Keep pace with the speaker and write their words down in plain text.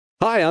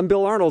Hi, I'm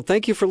Bill Arnold.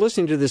 Thank you for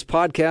listening to this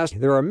podcast.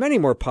 There are many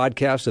more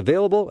podcasts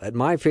available at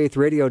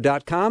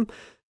myfaithradio.com.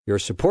 Your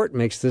support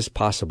makes this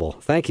possible.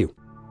 Thank you.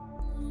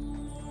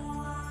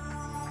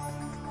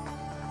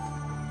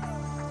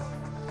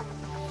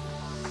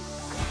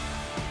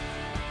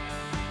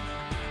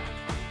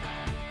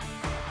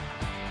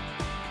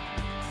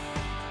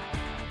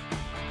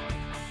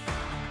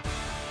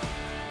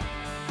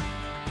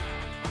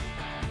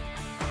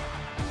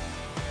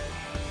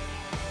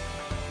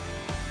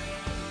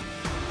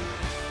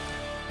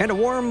 And a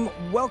warm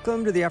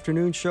welcome to the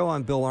afternoon show.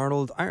 I'm Bill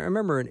Arnold. I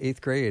remember in 8th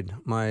grade,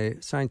 my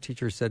science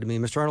teacher said to me,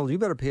 Mr. Arnold, you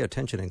better pay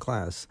attention in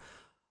class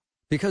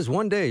because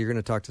one day you're going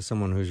to talk to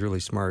someone who's really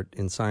smart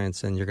in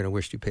science and you're going to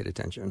wish you paid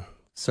attention.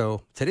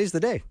 So today's the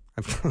day.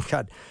 I've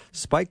got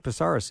Spike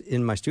Psarris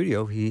in my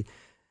studio. He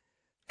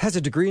has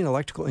a degree in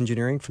electrical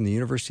engineering from the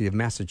University of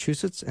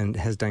Massachusetts and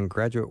has done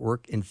graduate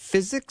work in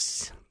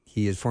physics.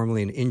 He is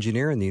formerly an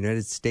engineer in the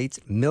United States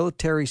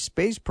military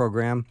space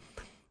program,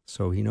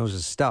 so he knows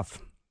his stuff.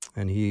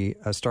 And he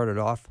started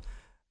off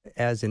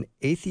as an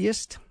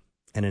atheist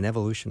and an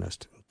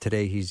evolutionist.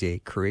 Today, he's a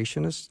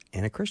creationist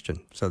and a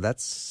Christian. So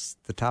that's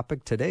the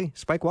topic today.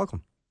 Spike,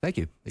 welcome. Thank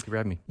you. Thank you for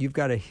having me. You've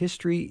got a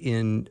history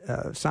in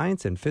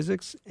science and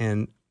physics,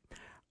 and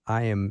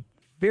I am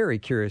very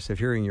curious of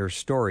hearing your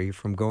story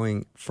from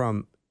going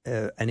from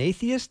an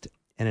atheist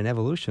and an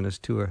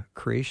evolutionist to a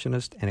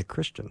creationist and a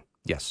Christian.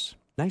 Yes.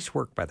 Nice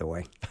work, by the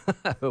way.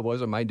 It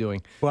wasn't my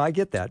doing. Well, I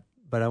get that,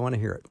 but I want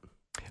to hear it.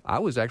 I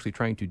was actually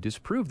trying to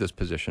disprove this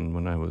position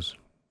when I was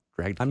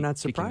dragged I'm not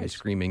kicking and surprised.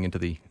 screaming into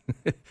the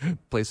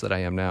place that I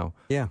am now.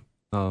 Yeah.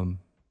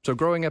 So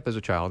growing up as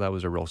a child, I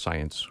was a real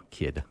science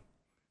kid.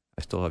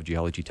 I still have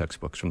geology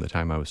textbooks from the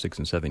time I was 6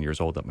 and 7 years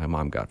old that my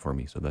mom got for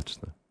me. So that's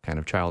the kind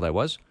of child I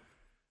was.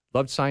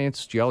 Loved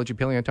science, geology,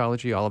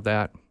 paleontology, all of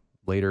that.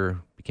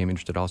 Later became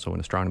interested also in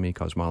astronomy,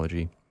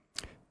 cosmology,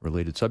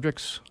 related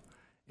subjects.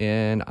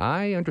 And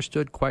I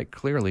understood quite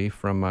clearly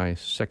from my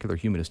secular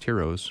humanist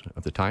heroes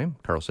of the time,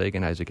 Carl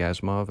Sagan, Isaac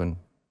Asimov, and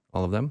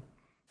all of them,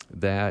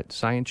 that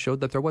science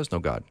showed that there was no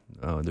God.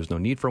 There's no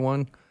need for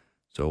one,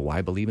 so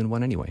why believe in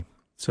one anyway?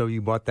 So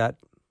you bought that?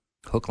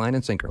 Hook, line,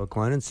 and sinker. Hook,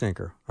 line, and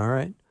sinker. All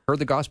right. Heard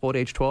the gospel at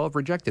age 12,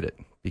 rejected it,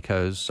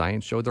 because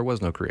science showed there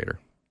was no creator.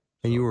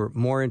 And you were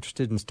more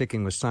interested in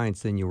sticking with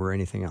science than you were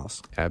anything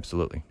else?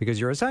 Absolutely. Because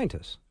you're a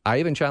scientist. I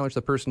even challenged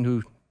the person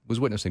who was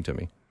witnessing to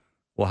me.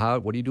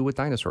 Well, what do you do with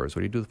dinosaurs?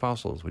 What do you do with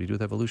fossils? What do you do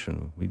with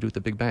evolution? What do you do with the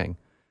Big Bang?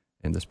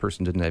 And this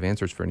person didn't have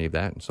answers for any of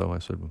that. And so I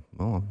said,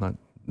 well,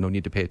 no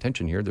need to pay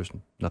attention here. There's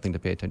nothing to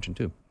pay attention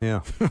to.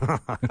 Yeah.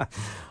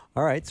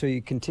 All right. So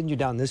you continue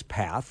down this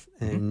path,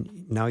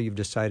 and now you've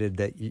decided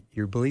that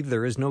you believe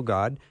there is no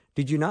God.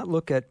 Did you not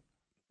look at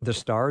the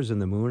stars and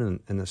the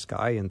moon and the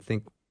sky and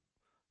think,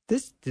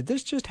 did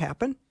this just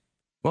happen?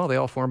 Well, they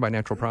all form by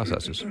natural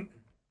processes,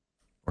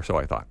 or so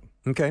I thought.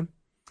 Okay.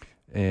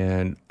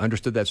 And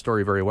understood that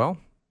story very well.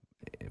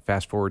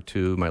 Fast forward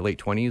to my late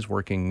 20s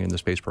working in the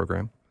space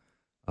program.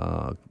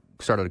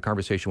 Started a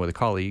conversation with a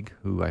colleague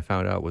who I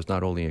found out was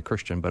not only a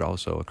Christian, but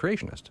also a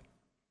creationist.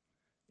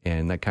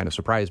 And that kind of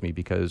surprised me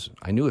because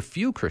I knew a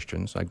few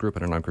Christians. I grew up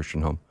in a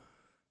non-Christian home.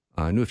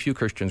 I knew a few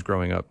Christians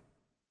growing up,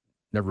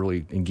 never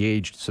really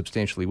engaged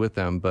substantially with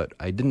them, but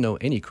I didn't know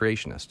any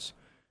creationists.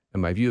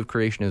 And my view of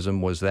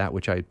creationism was that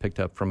which I had picked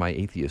up from my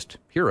atheist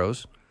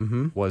heroes,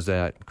 was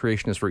that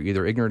creationists were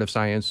either ignorant of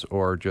science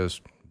or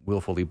just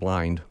willfully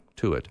blind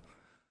to it.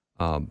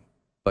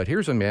 But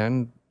here's a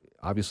man,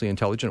 obviously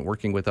intelligent,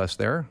 working with us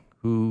there,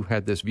 who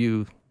had this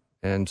view.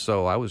 And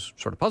so I was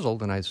sort of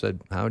puzzled, and I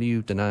said, how do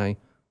you deny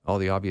all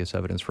the obvious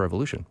evidence for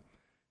evolution?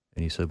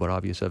 And he said, what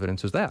obvious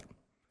evidence is that?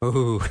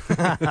 Ooh.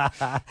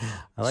 I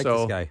like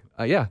this guy.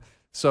 Yeah.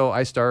 So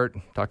I start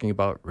talking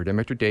about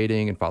radiometric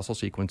dating and fossil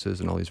sequences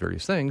and all these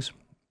various things,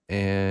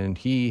 and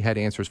he had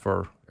answers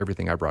for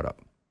everything I brought up.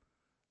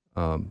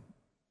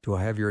 Do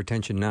I have your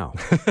attention now?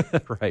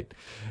 Right.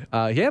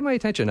 He had my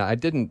attention. I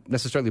didn't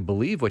necessarily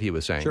believe what he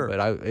was saying, but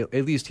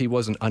at least he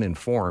wasn't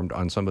uninformed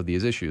on some of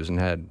these issues and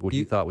had what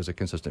he thought was a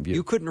consistent view.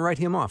 You couldn't write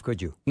him off,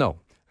 could you? No.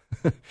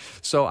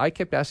 So I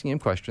kept asking him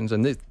questions,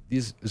 and this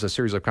is a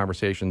series of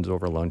conversations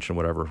over lunch and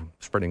whatever,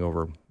 spreading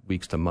over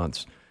weeks to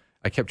months.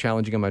 I kept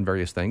challenging him on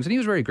various things, and he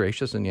was very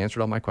gracious, and he answered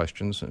all my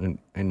questions,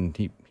 and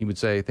he would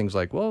say things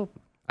like, well,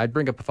 I'd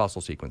bring up a fossil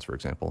sequence, for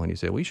example, and he'd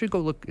say, well, you should go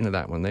look into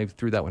that one. They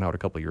threw that one out a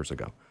couple of years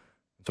ago.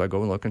 So I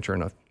go and look, and sure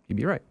enough, he'd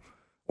be right.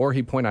 Or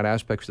he'd point out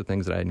aspects of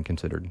things that I hadn't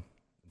considered, and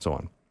so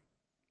on.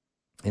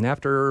 And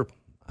after,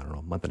 I don't know,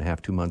 a month and a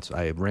half, 2 months,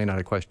 I ran out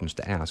of questions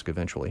to ask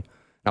eventually.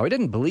 Now, I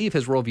didn't believe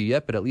his worldview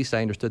yet, but at least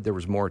I understood there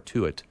was more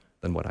to it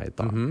than what I had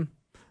thought. Mm-hmm.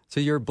 So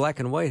your black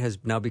and white has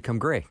now become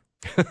gray.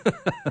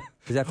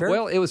 Is that fair?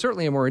 Well, it was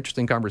certainly a more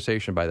interesting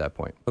conversation by that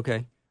point.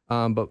 Okay.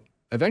 But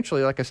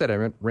eventually, like I said,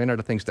 I ran out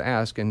of things to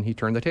ask, and he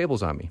turned the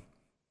tables on me.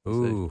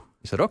 Ooh.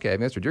 He said, okay,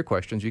 I've answered your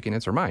questions. You can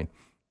answer mine.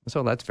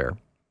 So that's fair.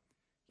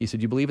 He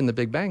said, you believe in the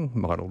Big Bang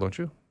model, don't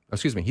you?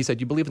 Excuse me. He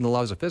said, you believe in the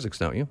laws of physics,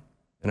 don't you?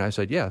 And I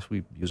said, yes,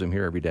 we use them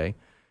here every day.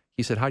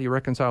 He said, how do you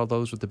reconcile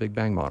those with the Big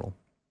Bang model?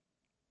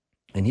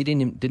 And he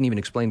didn't even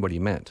explain what he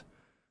meant.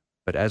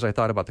 But as I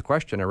thought about the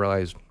question, I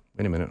realized,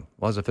 wait a minute,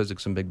 laws of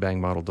physics and Big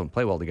Bang model don't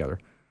play well together.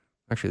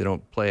 Actually, they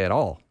don't play at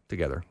all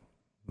together.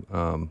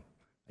 I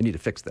need to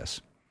fix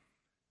this.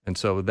 And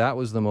so that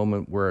was the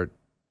moment where it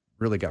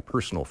really got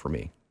personal for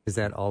me. Is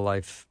that all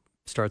life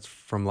starts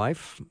from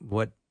life?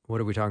 What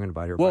are we talking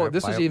about here? Well,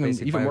 this is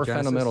even more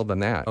fundamental than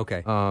that.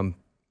 Okay.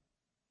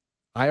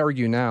 I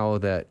argue now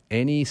that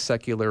any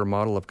secular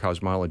model of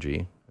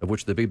cosmology, of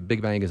which the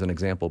Big Bang is an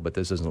example, but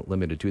this isn't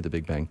limited to the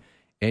Big Bang,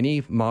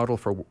 any model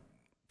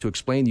to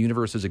explain the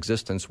universe's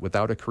existence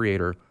without a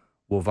creator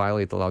will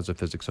violate the laws of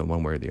physics in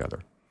one way or the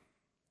other.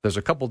 There's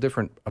a couple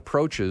different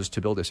approaches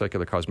to build a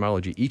secular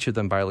cosmology. Each of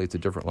them violates a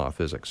different law of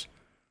physics.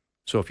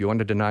 So if you want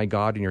to deny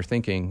God in your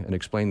thinking and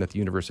explain that the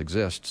universe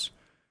exists,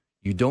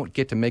 you don't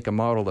get to make a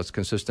model that's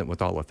consistent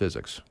with all of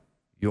physics.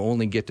 You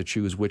only get to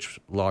choose which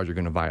law you're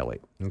going to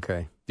violate.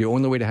 Okay. The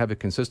only way to have a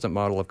consistent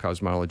model of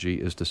cosmology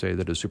is to say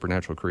that a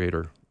supernatural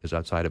creator is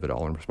outside of it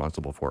all and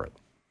responsible for it.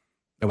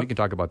 And we can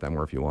talk about that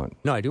more if you want.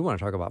 No, I do want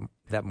to talk about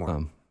that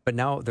more. But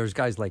now there's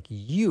guys like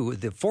you,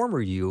 the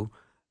former you,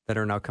 that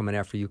are now coming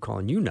after you,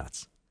 calling you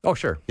nuts. Oh,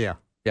 sure. Yeah.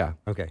 Yeah.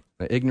 Okay.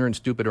 Ignorant,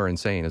 stupid, or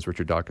insane, as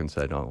Richard Dawkins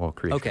said. Oh, well,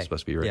 creation is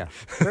supposed to be right. Yeah.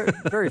 Very,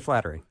 very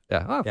flattering.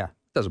 Yeah. Oh, yeah.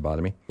 Doesn't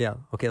bother me. Yeah.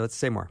 Okay, let's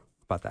say more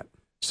about that.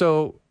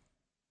 So,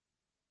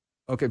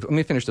 okay, let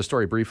me finish the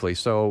story briefly.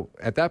 So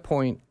at that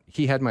point,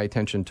 he had my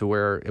attention to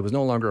where it was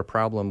no longer a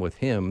problem with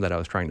him that I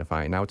was trying to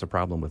find. Now it's a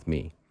problem with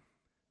me.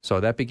 So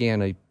that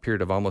began a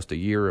period of almost a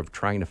year of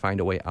trying to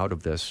find a way out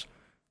of this,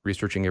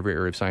 researching every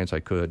area of science I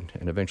could,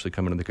 and eventually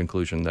coming to the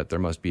conclusion that there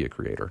must be a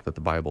creator, that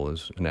the Bible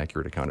is an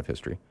accurate account of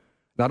history.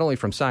 Not only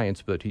from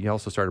science, but he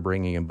also started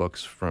bringing in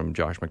books from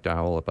Josh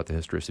McDowell about the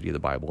historicity of the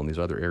Bible and these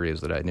other areas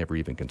that I had never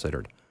even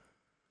considered.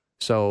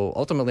 So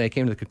ultimately, I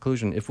came to the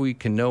conclusion, if we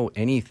can know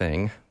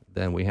anything,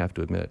 then we have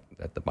to admit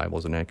that the Bible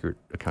is an accurate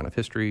account of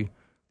history,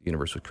 the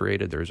universe was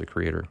created, there is a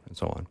creator, and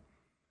so on.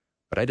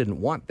 But I didn't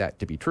want that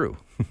to be true,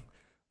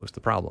 was the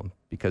problem,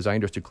 because I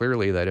understood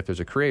clearly that if there's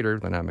a creator,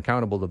 then I'm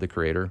accountable to the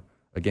creator,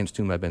 against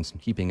whom I've been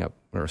heaping up,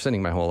 or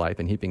sinning my whole life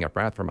and heaping up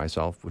wrath for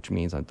myself, which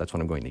means that's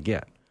what I'm going to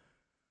get.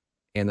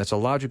 And that's a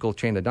logical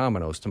chain of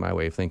dominoes to my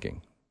way of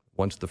thinking.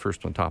 Once the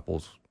first one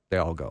topples, they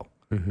all go.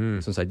 Mm-hmm.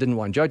 Since I didn't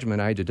want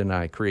judgment, I had to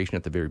deny creation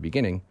at the very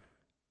beginning.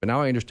 But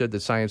now I understood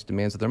that science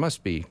demands that there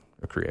must be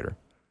a creator.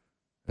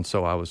 And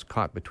so I was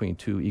caught between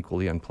two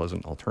equally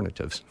unpleasant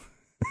alternatives.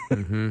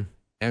 Mm-hmm.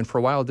 And for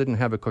a while, didn't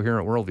have a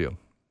coherent worldview,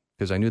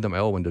 because I knew that my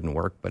old one didn't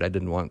work, but I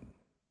didn't want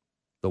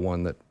the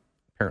one that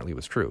apparently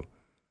was true.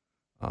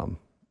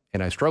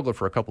 And I struggled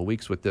for a couple of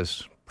weeks with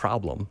this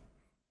problem.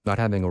 Not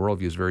having a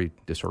worldview is very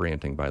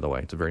disorienting, by the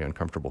way. It's a very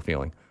uncomfortable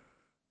feeling,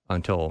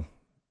 until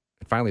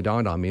it finally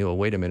dawned on me, well,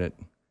 wait a minute.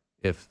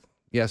 If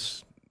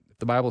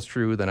the Bible's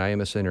true, then I am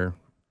a sinner,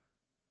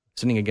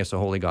 sinning against a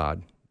holy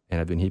God,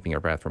 and I've been heaping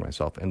up wrath for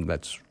myself, and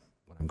that's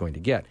what I'm going to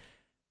get.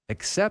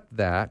 Except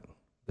that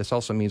this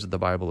also means that the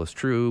Bible is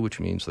true, which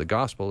means the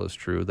gospel is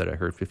true that I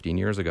heard 15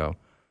 years ago,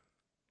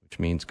 which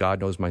means God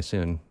knows my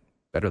sin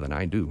better than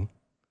I do,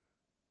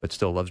 but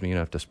still loves me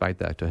enough despite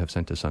that to have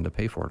sent his son to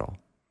pay for it all.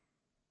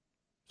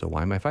 So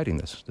why am I fighting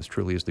this? This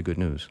truly is the good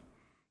news.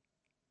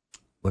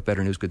 What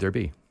better news could there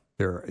be?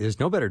 There is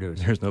no better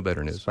news. There's no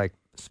better news. It's like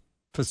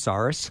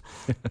Psarris,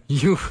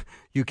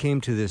 you came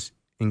to this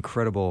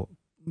incredible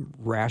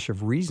rash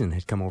of reason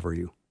had come over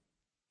you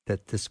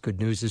that this good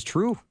news is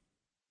true.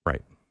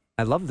 Right.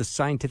 I love the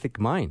scientific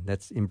mind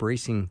that's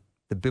embracing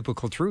the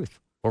biblical truth.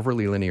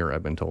 Overly linear,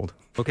 I've been told.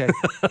 Okay.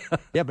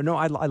 Yeah, but no,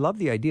 I love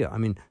the idea. I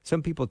mean,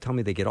 some people tell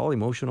me they get all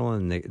emotional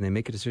and they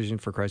make a decision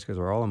for Christ because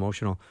they're all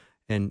emotional.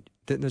 And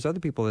then there's other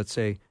people that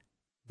say,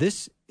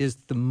 this is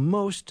the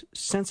most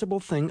sensible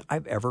thing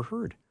I've ever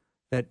heard.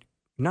 That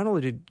not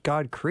only did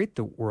God create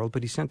the world,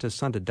 but he sent his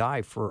son to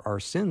die for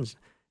our sins.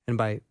 And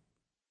by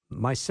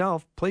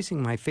myself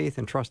placing my faith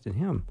and trust in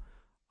him,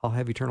 I'll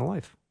have eternal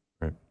life.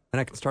 Right. And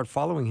I can start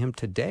following him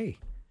today.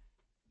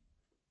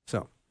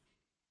 So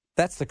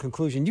that's the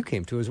conclusion you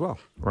came to as well.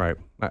 Right.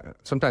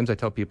 Sometimes I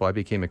tell people I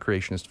became a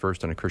creationist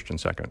first and a Christian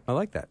second. I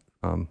like that.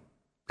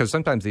 Because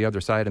sometimes the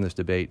other side in this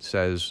debate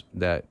says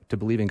that to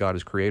believe in God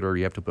as creator,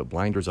 you have to put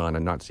blinders on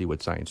and not see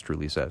what science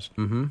truly says.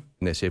 Mm-hmm.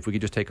 And they say if we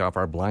could just take off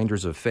our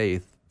blinders of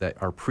faith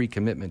that are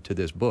pre-commitment to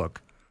this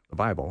book, the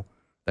Bible,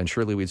 then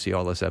surely we'd see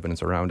all this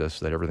evidence around us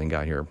that everything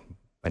got here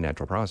by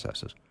natural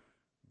processes.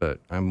 But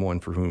I'm one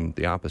for whom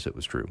the opposite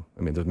was true.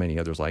 I mean, there's many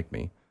others like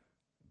me,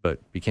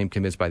 but became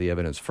convinced by the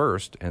evidence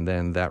first, and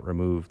then that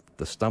removed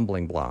the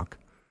stumbling block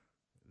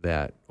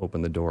that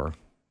opened the door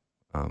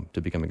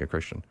to becoming a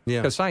Christian.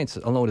 Yeah. Because science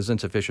alone is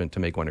insufficient to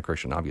make one a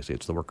Christian. Obviously,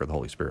 it's the work of the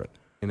Holy Spirit.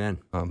 Amen.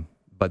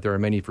 But there are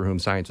many for whom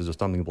science is a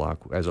stumbling block,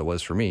 as it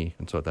was for me,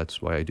 and so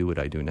that's why I do what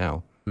I do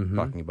now,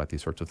 talking about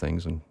these sorts of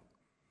things. And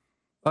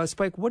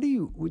Spike, what do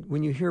you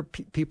when you hear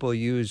people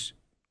use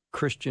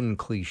Christian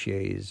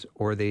cliches,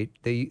 or they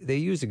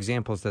use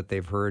examples that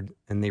they've heard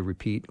and they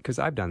repeat? Because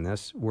I've done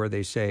this, where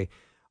they say,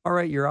 "All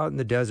right, you're out in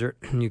the desert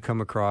and you come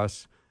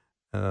across,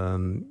 a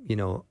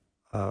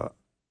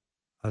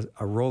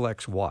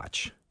Rolex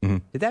watch." Mm-hmm.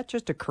 Did that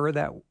just occur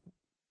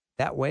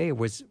that way?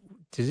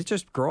 did it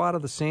just grow out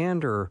of the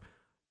sand, or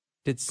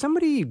did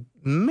somebody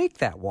make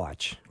that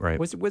watch? Right.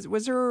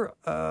 Was there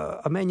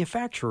a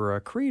manufacturer,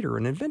 a creator,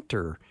 an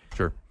inventor?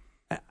 Sure.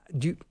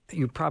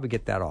 You probably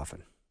get that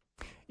often.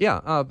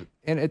 Yeah,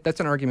 that's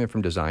an argument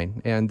from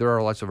design, and there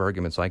are lots of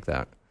arguments like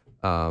that.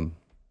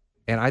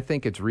 And I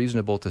think it's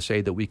reasonable to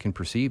say that we can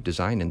perceive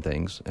design in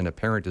things, and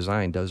apparent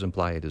design does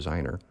imply a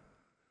designer.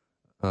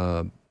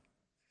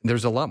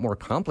 There's a lot more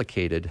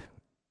complicated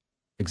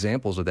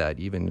examples of that,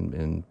 even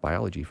in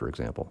biology, for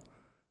example.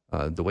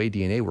 The way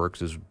DNA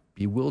works is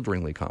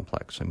bewilderingly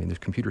complex. I mean, there's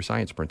computer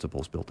science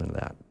principles built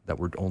into that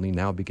we're only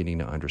now beginning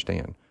to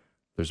understand.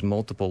 There's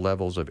multiple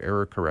levels of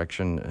error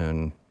correction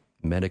and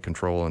meta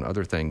control and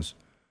other things.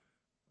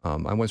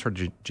 I once heard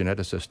a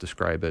geneticist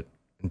describe it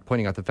and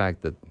pointing out the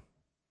fact that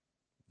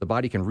the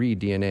body can read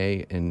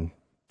DNA in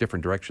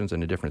different directions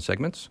and in different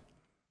segments.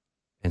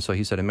 And so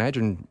he said,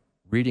 imagine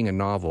reading a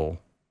novel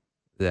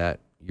that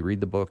you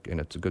read the book and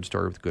it's a good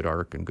story with a good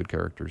arc and good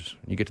characters.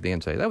 And you get to the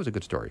end and say, that was a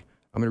good story.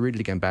 I'm going to read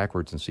it again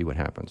backwards and see what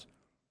happens.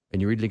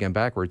 And you read it again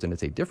backwards and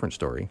it's a different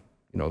story,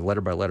 letter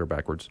by letter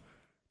backwards.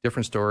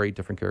 Different story,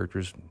 different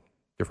characters,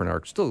 different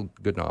arc, still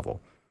a good novel.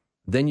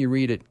 Then you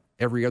read it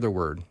every other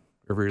word,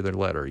 every other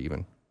letter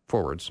even,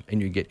 forwards,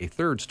 and you get a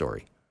third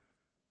story.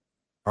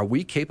 Are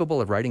we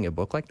capable of writing a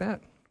book like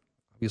that?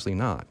 Obviously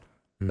not.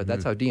 But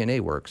that's how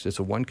DNA works. It's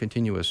a one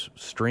continuous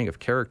string of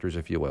characters,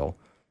 if you will,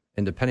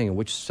 and depending on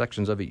which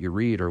sections of it you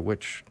read or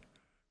which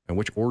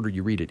order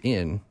you read it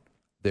in,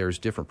 there's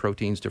different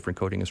proteins, different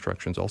coding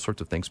instructions, all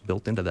sorts of things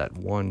built into that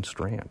one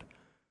strand.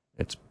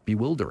 It's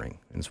bewildering,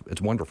 and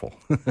it's wonderful.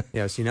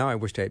 Yeah, see, now I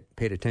wished I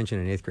paid attention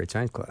in 8th grade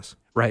science class.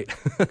 Right.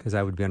 Because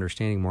I would be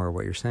understanding more of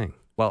what you're saying.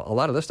 Well, a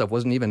lot of this stuff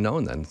wasn't even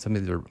known then. Some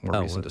of these are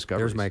more recent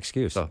discoveries. There's my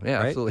excuse. So, yeah,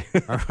 right?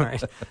 absolutely. All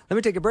right. Let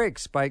me take a break.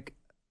 Spike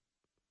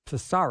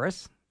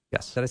Psarris.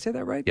 Yes. Did I say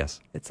that right? Yes.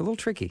 It's a little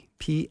tricky.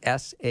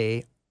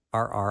 Psarris.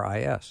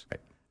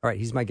 Right. All right.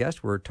 He's my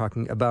guest. We're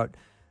talking about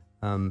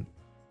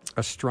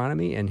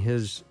astronomy and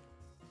his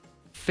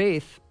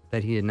faith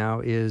that he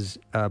now is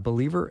a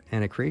believer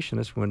and a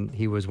creationist when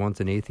he was once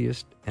an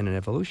atheist and an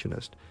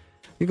evolutionist.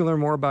 You can learn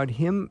more about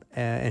him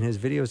and his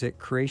videos at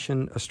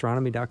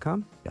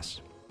creationastronomy.com.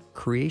 Yes.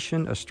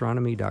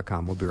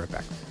 creationastronomy.com. We'll be right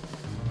back.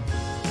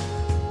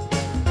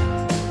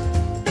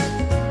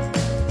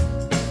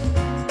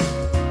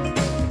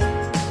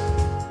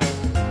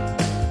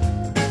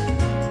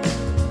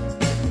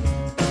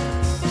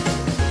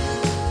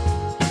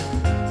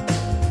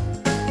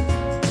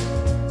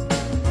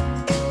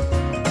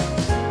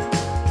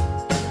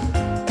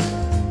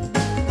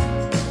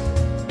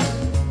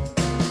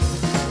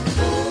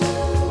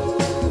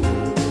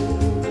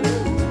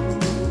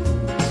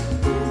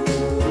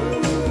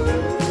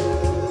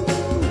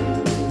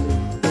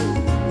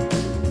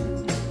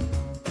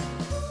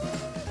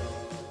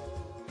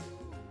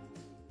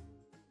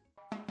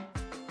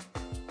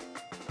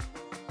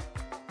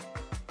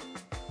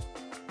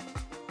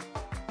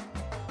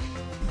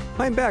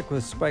 I'm back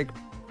with Spike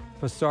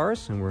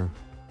Psarris, and we're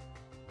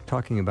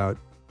talking about,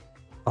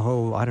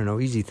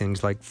 easy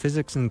things like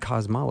physics and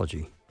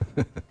cosmology.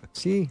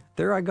 See,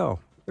 there I go.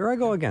 There I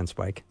go again,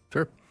 Spike.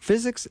 Sure.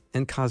 Physics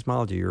and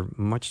cosmology. You're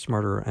much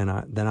smarter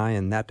than I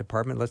in that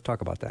department. Let's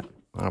talk about that.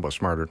 How about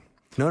smarter?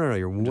 No.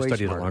 You're way Just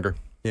studied smarter. it longer.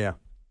 Yeah.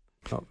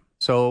 Oh.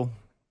 So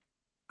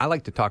I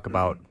like to talk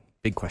about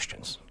big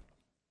questions.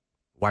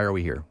 Why are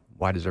we here?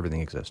 Why does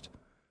everything exist?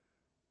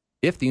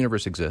 If the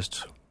universe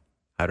exists,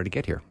 how did it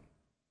get here?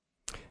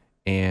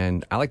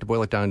 And I like to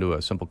boil it down to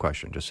a simple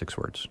question, just 6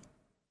 words.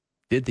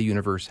 Did the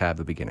universe have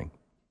a beginning?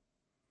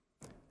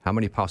 How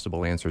many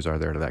possible answers are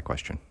there to that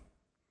question?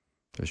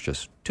 There's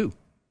just 2,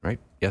 right?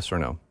 Yes or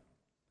no.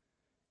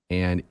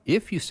 And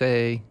if you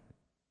say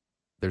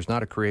there's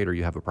not a creator,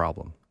 you have a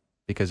problem.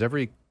 Because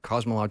every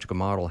cosmological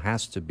model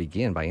has to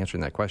begin by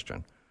answering that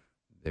question.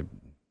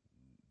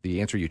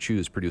 The answer you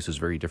choose produces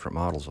very different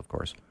models, of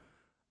course.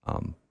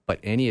 But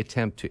any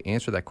attempt to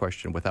answer that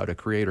question without a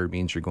creator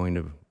means you're going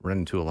to run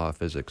into a law of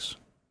physics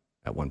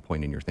at one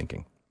point in your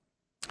thinking.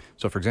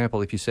 So, for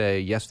example, if you say,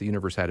 yes, the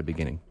universe had a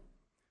beginning.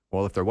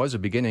 Well, if there was a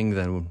beginning,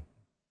 then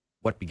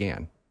what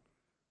began?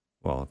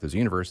 Well, if there's a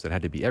universe, that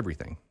had to be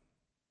everything.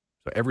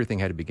 So everything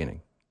had a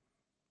beginning.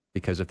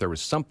 Because if there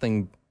was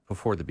something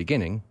before the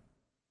beginning,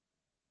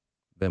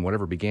 then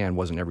whatever began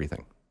wasn't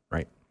everything,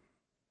 right?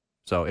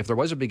 So if there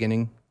was a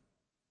beginning,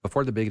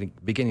 before the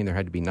beginning, there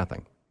had to be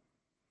nothing.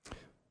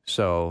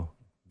 So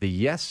the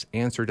yes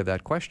answer to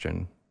that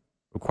question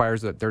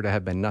requires that there to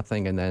have been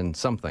nothing and then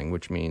something,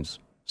 which means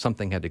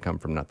something had to come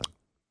from nothing.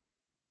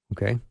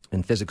 Okay.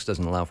 And physics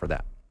doesn't allow for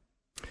that.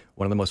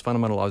 One of the most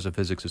fundamental laws of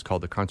physics is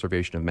called the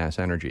conservation of mass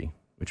energy,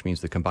 which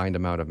means the combined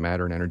amount of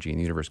matter and energy in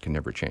the universe can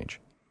never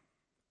change.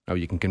 Now,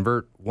 you can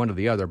convert one to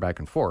the other back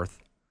and forth,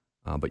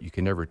 but you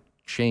can never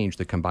change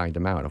the combined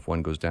amount. If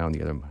one goes down,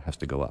 the other has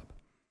to go up.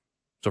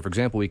 So, for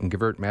example, we can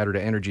convert matter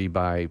to energy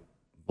by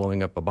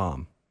blowing up a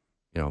bomb.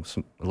 A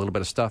little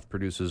bit of stuff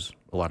produces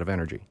a lot of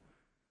energy.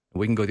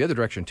 We can go the other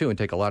direction, too, and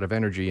take a lot of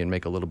energy and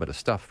make a little bit of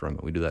stuff from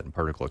it. We do that in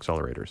particle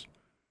accelerators.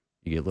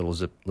 You get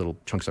little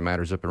chunks of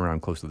matter zipping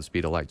around close to the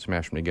speed of light,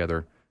 smash them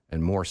together,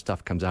 and more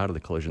stuff comes out of the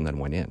collision than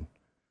went in.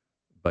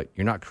 But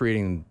you're not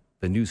creating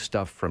the new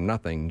stuff from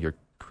nothing.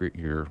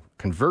 You're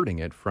converting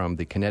it from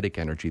the kinetic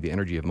energy, the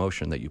energy of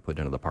motion that you put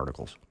into the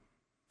particles.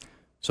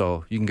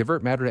 So you can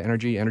convert matter to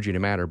energy, energy to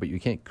matter, but you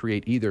can't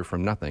create either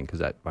from nothing because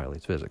that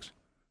violates physics.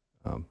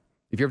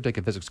 If you ever take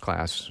a physics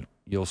class,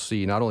 you'll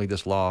see not only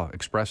this law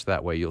expressed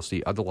that way, you'll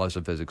see other laws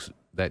of physics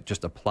that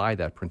just apply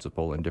that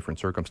principle in different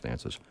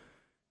circumstances.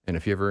 And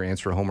if you ever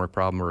answer a homework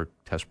problem or a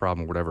test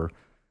problem or whatever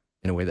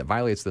in a way that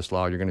violates this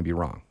law, you're going to be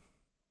wrong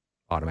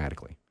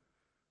automatically.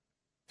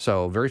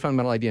 So very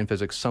fundamental idea in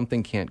physics,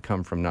 something can't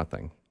come from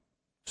nothing.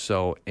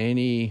 So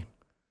any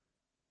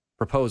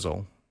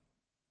proposal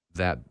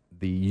that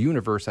the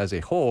universe as a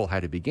whole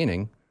had a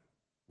beginning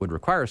would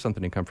require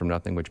something to come from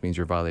nothing, which means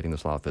you're violating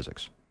this law of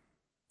physics.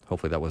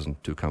 Hopefully that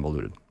wasn't too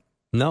convoluted.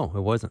 No, it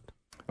wasn't.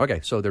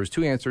 Okay, so there's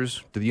two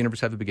answers. Did the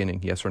universe have a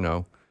beginning, yes or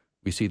no?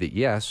 We see that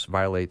yes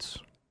violates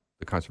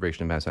the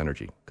conservation of mass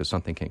energy because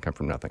something can't come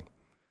from nothing.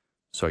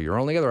 So your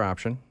only other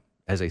option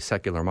as a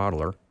secular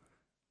modeler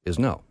is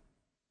no.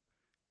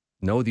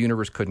 No, the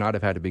universe could not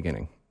have had a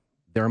beginning.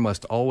 There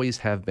must always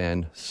have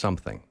been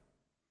something.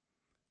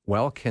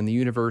 Well, can the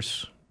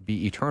universe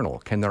be eternal?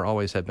 Can there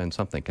always have been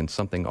something? Can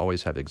something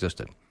always have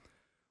existed?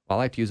 Well,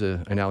 I like to use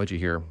an analogy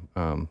here.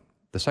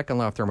 The second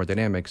law of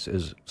thermodynamics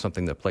is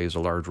something that plays a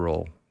large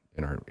role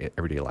in our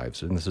everyday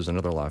lives, and this is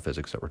another law of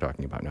physics that we're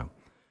talking about now.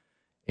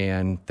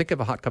 And think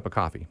of a hot cup of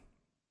coffee.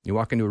 You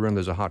walk into a room,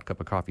 there's a hot cup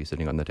of coffee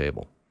sitting on the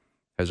table.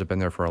 Has it been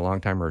there for a long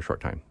time or a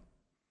short time?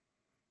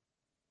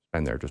 It's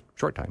been there just a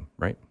short time,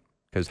 right?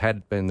 Because had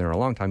it been there a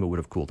long time, it would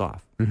have cooled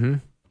off. Mm-hmm.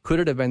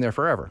 Could it have been there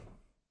forever?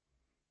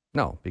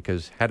 No,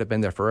 because had it been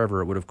there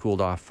forever, it would have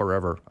cooled off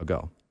forever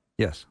ago.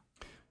 Yes.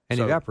 And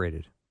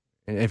evaporated.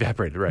 And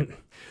evaporated, right.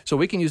 So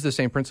we can use the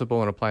same principle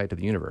and apply it to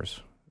the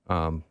universe.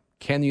 Can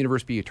the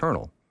universe be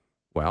eternal?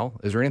 Well,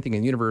 is there anything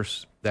in the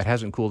universe that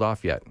hasn't cooled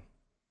off yet?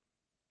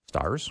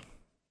 Stars,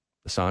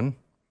 the sun,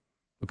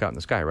 look out in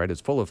the sky, right? It's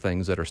full of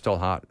things that are still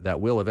hot that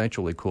will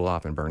eventually cool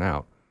off and burn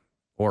out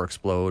or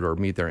explode or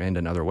meet their end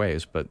in other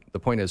ways. But the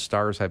point is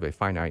stars have a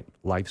finite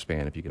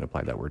lifespan, if you can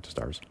apply that word to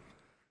stars.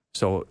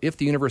 So if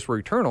the universe were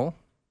eternal,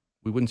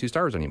 we wouldn't see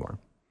stars anymore.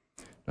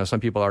 Now, some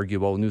people argue,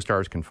 well, new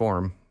stars can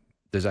form.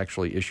 There's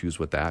actually issues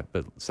with that,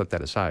 but set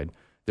that aside.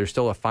 There's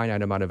still a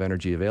finite amount of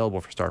energy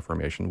available for star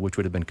formation, which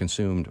would have been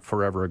consumed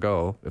forever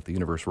ago if the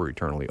universe were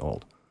eternally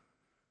old.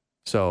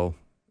 So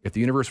if the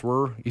universe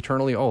were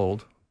eternally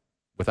old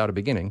without a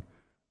beginning,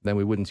 then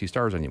we wouldn't see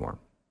stars anymore.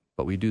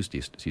 But we do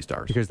see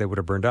stars. Because they would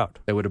have burned out.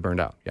 They would have burned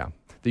out, yeah.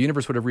 The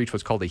universe would have reached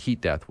what's called a heat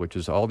death, which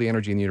is all the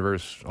energy in the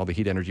universe, all the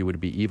heat energy would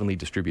be evenly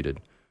distributed.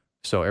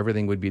 So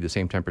everything would be the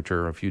same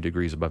temperature, a few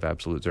degrees above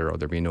absolute zero.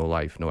 There'd be no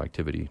life, no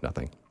activity,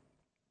 nothing.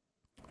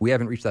 We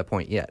haven't reached that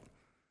point yet.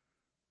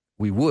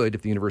 We would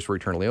if the universe were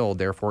eternally old,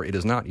 therefore it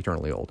is not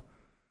eternally old.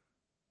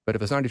 But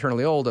if it's not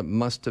eternally old, it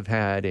must have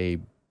had a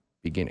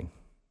beginning.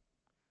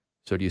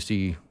 So do you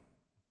see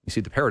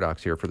the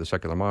paradox here for the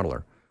secular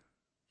modeler?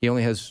 He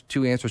only has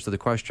two answers to the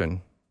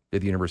question,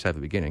 did the universe have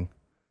a beginning?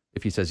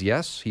 If he says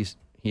yes,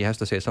 he has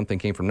to say something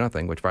came from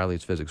nothing, which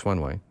violates physics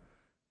one way.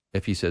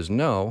 If he says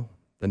no,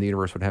 then the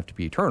universe would have to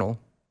be eternal,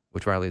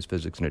 which violates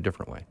physics in a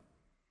different way.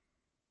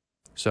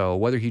 So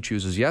whether he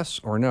chooses yes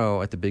or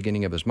no at the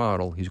beginning of his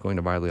model, he's going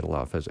to violate a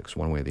law of physics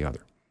one way or the other.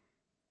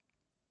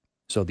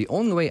 So the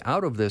only way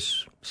out of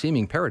this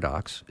seeming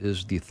paradox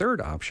is the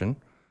third option,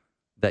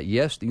 that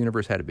yes, the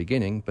universe had a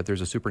beginning, but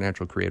there's a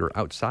supernatural creator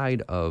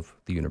outside of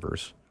the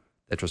universe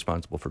that's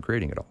responsible for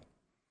creating it all.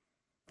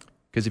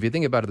 Because if you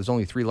think about it, there's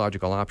only three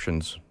logical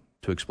options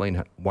to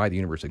explain why the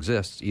universe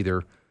exists.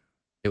 Either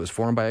it was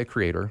formed by a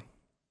creator,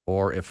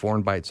 or it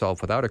formed by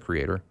itself without a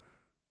creator,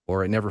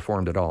 or it never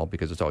formed at all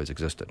because it's always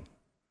existed.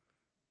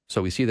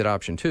 So we see that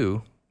option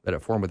two, that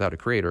it formed without a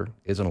creator,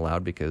 isn't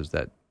allowed because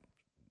that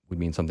would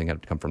mean something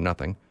had to come from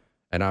nothing.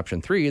 And option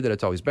three, that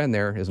it's always been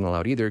there, isn't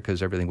allowed either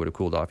because everything would have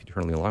cooled off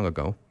eternally long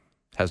ago.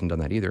 Hasn't done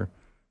that either.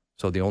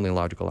 So the only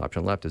logical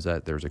option left is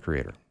that there's a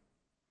creator.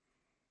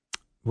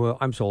 Well,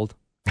 I'm sold.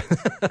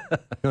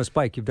 No,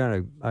 Spike, you've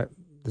done a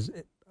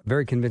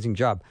very convincing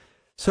job.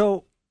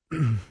 So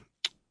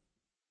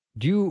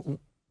do you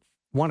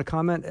want to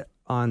comment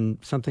on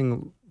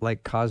something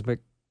like cosmic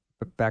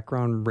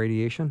background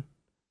radiation?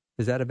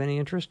 Is that of any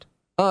interest?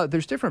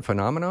 There's different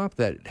phenomena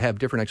that have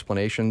different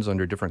explanations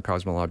under different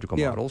cosmological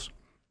models.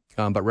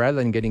 But rather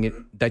than getting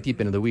it that deep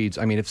into the weeds,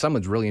 I mean, if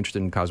someone's really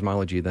interested in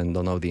cosmology, then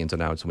they'll know the ins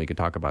and outs, and we can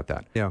talk about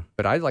that. Yeah.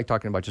 But I like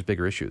talking about just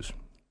bigger issues.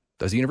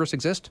 Does the universe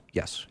exist?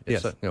 Yes.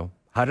 Yes.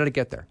 How did it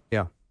get there?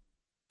 Yeah.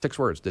 6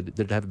 words. Did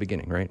it have a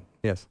beginning, right?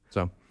 Yes.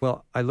 So.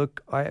 Well,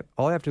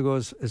 all I have to go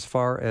as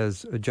far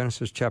as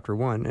Genesis chapter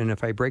 1, and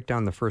if I break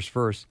down the first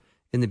verse,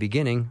 in the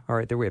beginning, all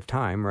right, there we have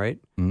time, right?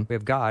 Mm-hmm. We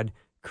have God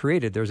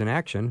created, there's an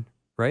action,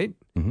 right?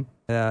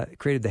 Mm-hmm.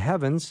 Created the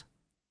heavens,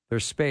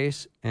 there's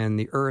space, and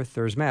the earth,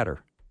 there's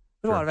matter.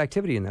 There's a lot of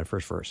activity in that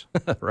first verse.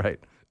 Right.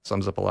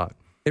 Sums up a lot.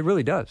 It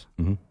really does.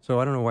 Mm-hmm. So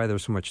I don't know why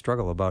there's so much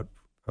struggle about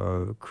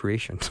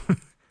creation.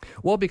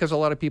 Well, because a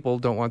lot of people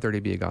don't want there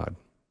to be a God.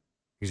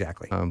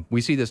 Exactly.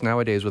 We see this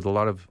nowadays with a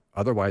lot of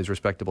otherwise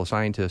respectable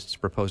scientists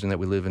proposing that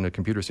we live in a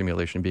computer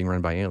simulation being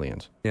run by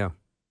aliens. Yeah.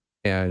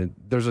 And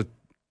there's a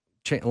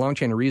long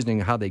chain of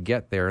reasoning how they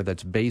get there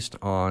that's based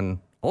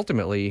on,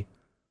 ultimately,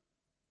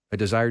 a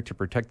desire to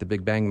protect the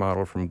Big Bang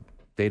model from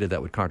data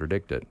that would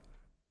contradict it.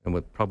 And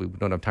we probably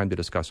don't have time to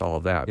discuss all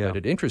of that. Yeah. But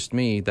it interests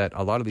me that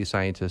a lot of these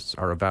scientists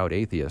are avowed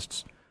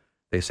atheists.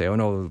 They say, oh,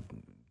 no,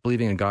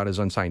 believing in God is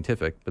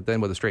unscientific. But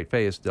then with a straight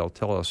face, they'll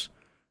tell us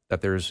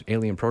that there's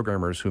alien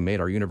programmers who made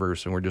our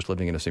universe and we're just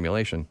living in a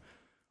simulation.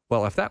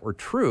 Well, if that were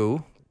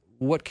true,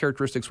 what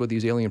characteristics would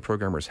these alien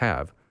programmers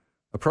have?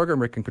 A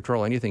programmer can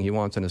control anything he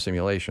wants in a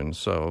simulation,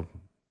 so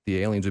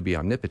the aliens would be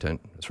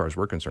omnipotent as far as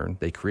we're concerned.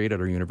 They created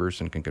our universe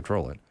and can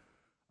control it.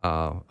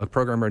 A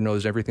programmer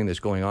knows everything that's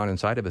going on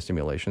inside of a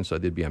simulation, so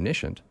they'd be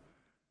omniscient.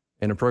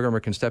 And a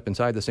programmer can step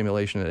inside the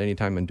simulation at any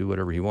time and do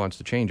whatever he wants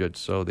to change it,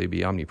 so they'd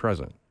be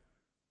omnipresent.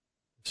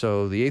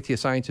 So the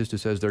atheist scientist who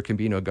says there can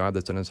be no God,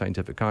 that's an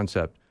unscientific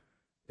concept,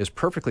 is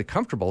perfectly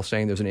comfortable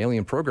saying there's an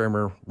alien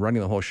programmer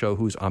running the whole show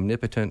who's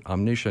omnipotent,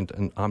 omniscient,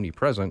 and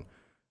omnipresent.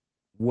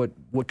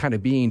 What kind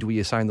of being do we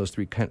assign those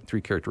three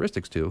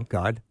characteristics to?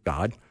 God.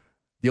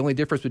 The only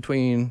difference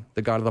between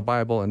the God of the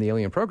Bible and the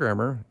alien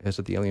programmer is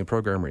that the alien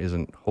programmer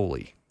isn't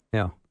holy.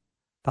 Yeah.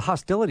 The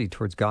hostility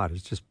towards God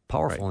is just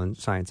powerful in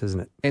science, isn't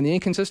it? And the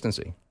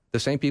inconsistency. The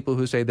same people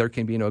who say there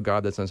can be no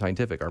God that's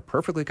unscientific are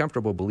perfectly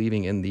comfortable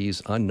believing in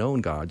these unknown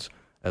gods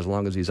as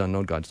long as these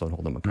unknown gods don't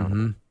hold them accountable.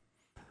 Mm-hmm.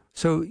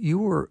 So you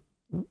were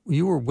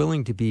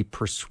willing to be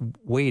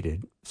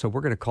persuaded. So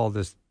we're going to call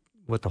this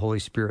what the Holy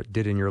Spirit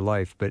did in your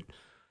life. But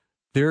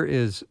there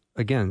is,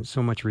 again,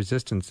 so much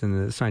resistance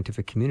in the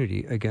scientific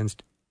community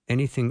against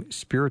anything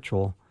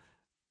spiritual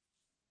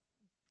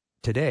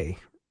today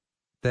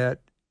that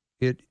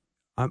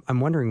I'm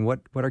wondering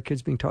what are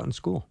kids being taught in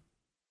school?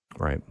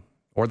 Right.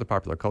 Or the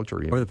popular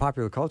culture. Or the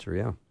popular culture,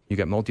 yeah. You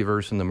got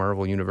multiverse in the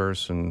Marvel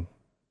universe and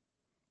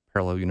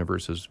parallel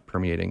universes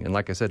permeating. And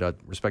like I said, a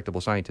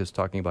respectable scientist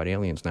talking about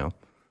aliens now.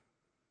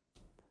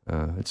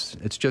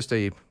 It's just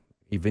a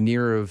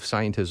veneer of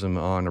scientism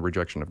on a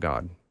rejection of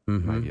God,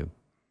 in my view.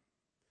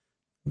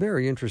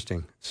 Very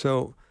interesting.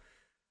 So,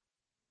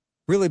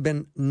 really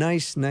been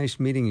nice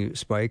meeting you,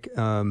 Spike.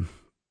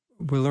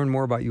 We'll learn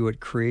more about you at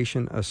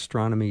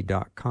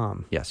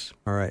creationastronomy.com. Yes.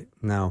 All right.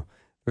 Now,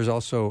 there's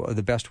also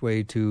the best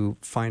way to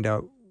find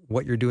out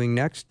what you're doing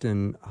next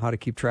and how to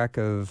keep track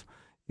of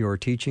your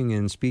teaching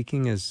and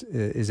speaking. Is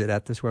it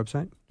at this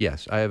website?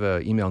 Yes. I have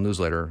an email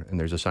newsletter, and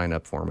there's a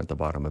sign-up form at the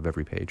bottom of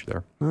every page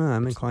there.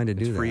 I'm inclined to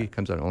do that. It's free. It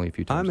comes out only a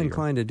few times a year. I'm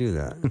inclined to do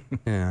that.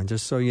 Yeah,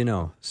 just so you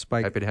know.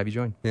 Spike. Happy to have you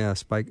join. Yeah,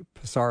 Spike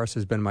Psarris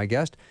has been my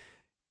guest.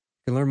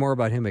 You can learn more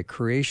about him at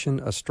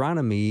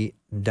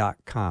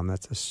creationastronomy.com.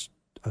 That's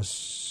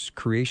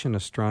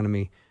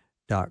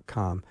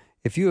creationastronomy.com.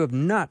 If you have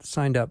not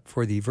signed up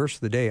for the verse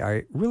of the day,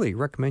 I really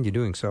recommend you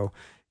doing so.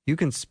 You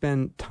can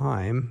spend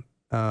time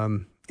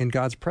in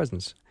God's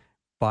presence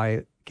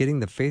by getting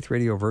the Faith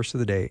Radio verse of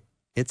the day.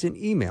 It's an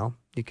email.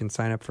 You can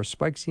sign up for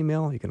Spike's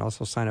email. You can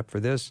also sign up for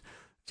this.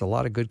 There's a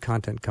lot of good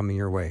content coming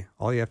your way.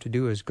 All you have to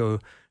do is go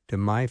to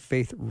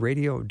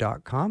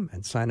myfaithradio.com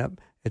and sign up.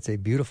 It's a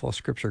beautiful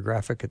scripture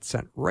graphic. It's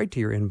sent right to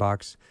your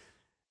inbox,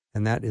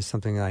 and that is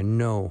something that I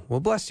know will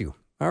bless you.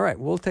 All right,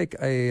 we'll take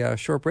a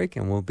short break,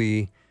 and we'll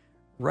be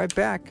right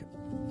back.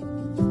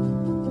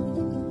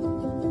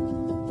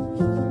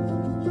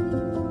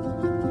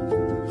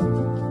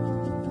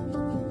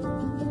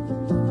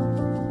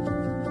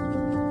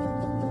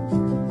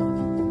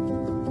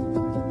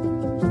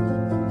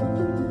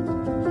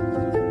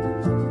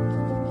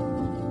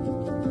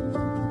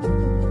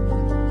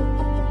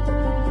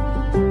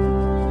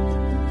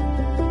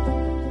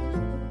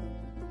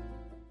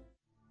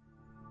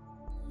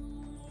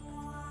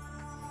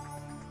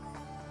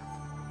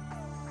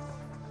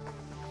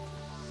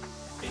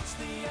 It's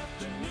the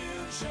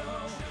afternoon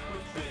show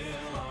with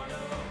Bill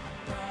Arnold.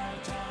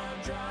 Prime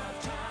time,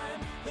 drive time.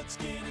 Let's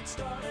get it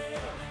started.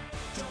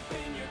 Jump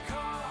in your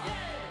car.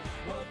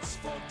 Yeah. What's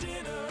for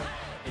dinner?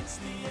 It's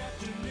the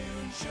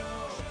afternoon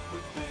show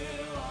with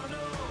Bill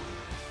Arnold.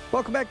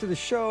 Welcome back to the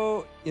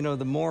show. You know,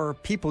 the more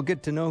people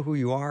get to know who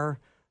you are,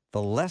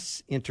 the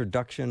less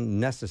introduction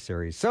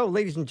necessary. So,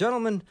 ladies and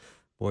gentlemen,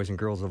 boys and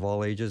girls of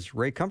all ages,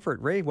 Ray Comfort.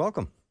 Ray,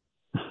 welcome.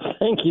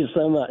 Thank you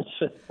so much.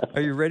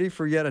 Are you ready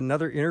for yet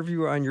another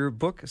interview on your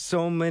book,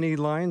 So Many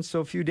Lions,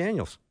 So Few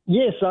Daniels?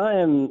 Yes, I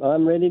am.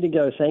 I'm ready to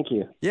go. Thank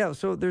you. Yeah,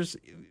 so there's,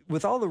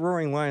 with all the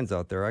roaring lions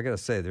out there, I got to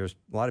say, there's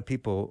a lot of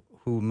people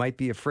who might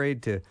be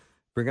afraid to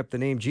bring up the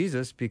name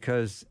Jesus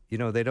because, you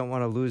know, they don't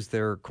want to lose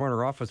their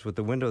corner office with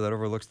the window that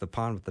overlooks the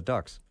pond with the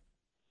ducks.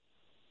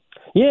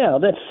 Yeah,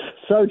 that's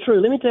so true.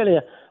 Let me tell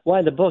you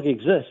why the book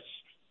exists.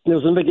 There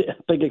was a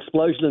big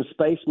explosion in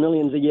space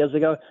millions of years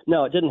ago.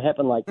 No, it didn't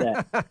happen like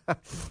that.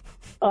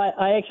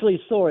 I actually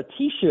saw a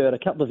T-shirt a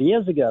couple of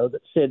years ago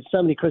that said,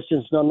 "So many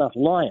Christians, not enough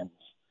lions."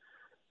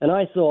 And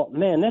I thought,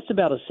 man, that's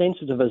about as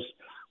sensitive as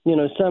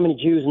So many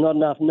Jews, not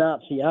enough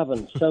Nazi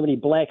ovens. So many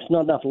blacks,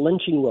 not enough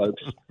lynching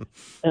ropes.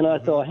 And I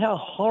thought, how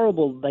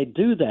horrible they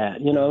do that.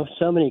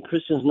 So many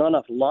Christians, not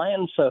enough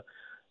lions. So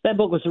that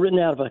book was written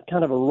out of a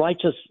kind of a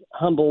righteous,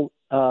 humble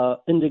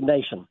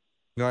indignation.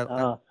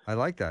 No, I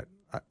like that.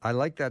 I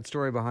like that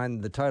story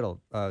behind the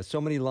title. So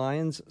many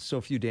lions,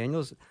 so few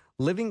Daniels.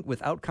 Living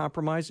without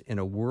compromise in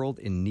a world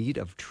in need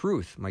of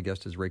truth. My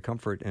guest is Ray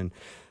Comfort. And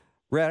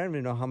Ray, I don't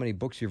even know how many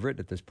books you've written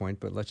at this point,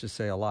 but let's just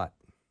say a lot.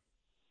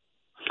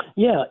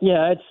 Yeah,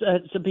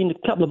 it's been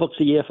a couple of books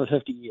a year for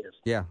 50 years.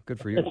 Yeah, good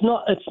for you. It's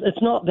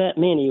not that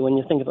many when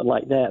you think of it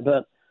like that,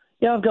 but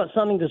yeah, I've got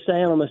something to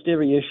say on almost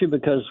every issue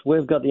because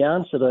we've got the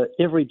answer to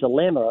every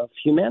dilemma of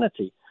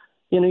humanity.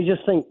 You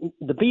just think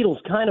the Beatles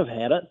kind of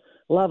had it.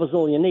 Love is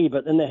all you need,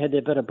 but then they had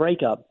their bit of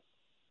breakup.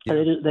 Yeah.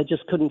 And they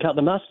just couldn't cut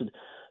the mustard.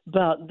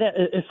 But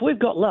if we've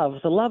got love,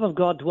 the love of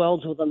God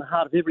dwells within the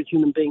heart of every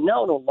human being.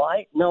 No one will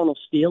lie. No one will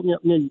steal.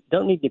 You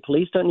don't need any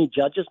police. Don't need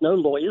judges. No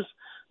lawyers.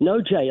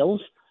 No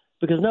jails.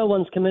 Because no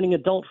one's committing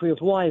adultery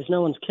with wives.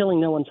 No one's killing.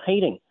 No one's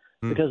hating.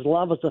 Because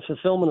love is the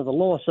fulfillment of the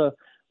law. So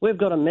we've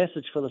got a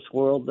message for this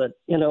world that,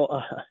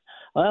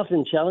 I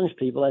often challenge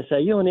people. I say,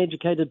 you're an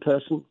educated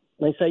person.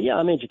 They say, yeah,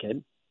 I'm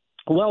educated.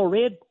 Well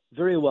read?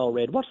 Very well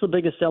read. What's the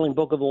biggest selling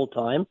book of all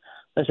time?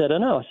 I said, I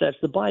don't know. I said,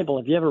 it's the Bible.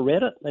 Have you ever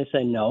read it? They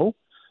say, no.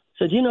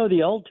 So do you know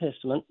the Old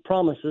Testament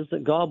promises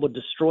that God would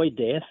destroy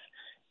death?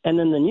 And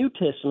in the New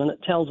Testament,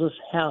 it tells us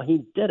how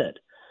he did it.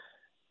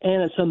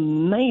 And it's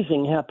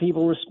amazing how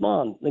people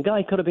respond. The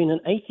guy could have been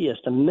an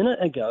atheist a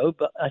minute ago,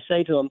 but I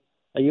say to him,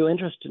 are you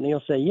interested? And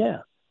he'll say, yeah.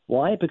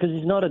 Why? Because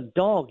he's not a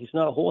dog. He's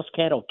not a horse,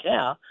 cat, or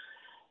cow.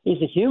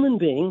 He's a human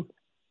being,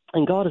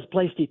 and God has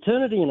placed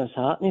eternity in his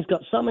heart, and he's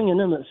got something in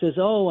him that says,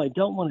 oh, I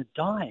don't want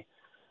to die.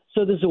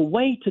 So there's a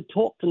way to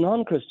talk to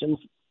non-Christians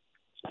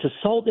to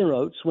salt their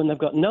oats when they've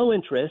got no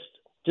interest,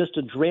 just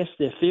address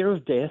their fear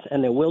of death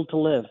and their will to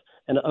live,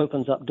 and it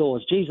opens up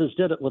doors. Jesus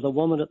did it with a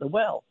woman at the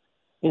well.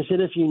 He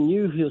said, if you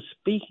knew who you're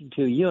speaking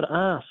to, you'd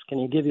ask, and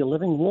he'd give you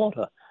living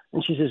water.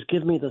 And she says,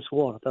 give me this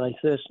water that I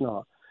thirst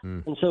not.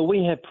 And so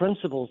we have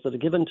principles that are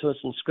given to us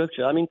in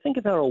Scripture. I mean, think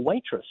about a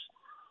waitress.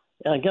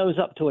 Goes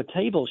up to a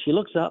table. She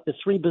looks up. There's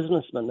three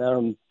businessmen. They're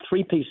in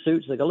three-piece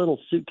suits. They've got little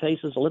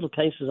suitcases, little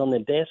cases on their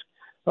desk.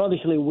 They're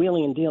obviously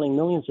wheeling and dealing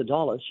millions of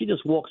dollars. She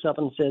just walks up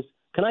and says,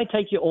 can I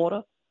take your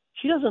order?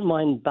 She doesn't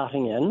mind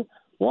butting in.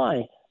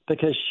 Why?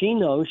 Because she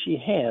knows she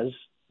has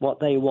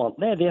what they want.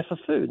 They're there for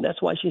food.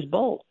 That's why she's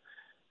bold.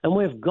 And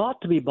we've got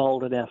to be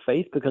bold in our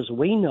faith because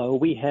we know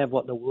we have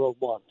what the world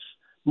wants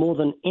more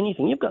than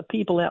anything. You've got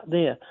people out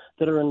there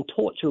that are in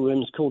torture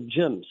rooms called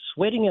gyms,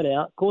 sweating it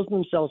out, causing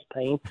themselves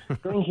pain,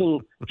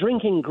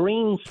 drinking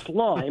green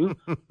slime,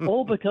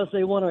 all because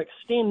they want to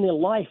extend their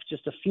life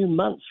just a few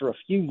months or a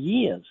few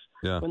years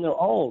when they're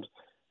old.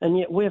 And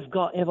yet we've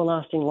got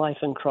everlasting life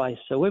in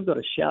Christ. So we've got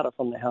to shout it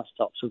from the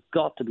housetops. We've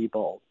got to be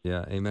bold.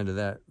 Yeah, amen to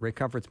that. Ray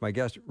Comfort's my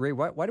guest. Ray,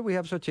 why do we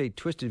have such a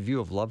twisted view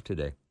of love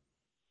today?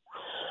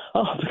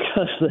 Oh,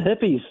 because the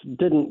hippies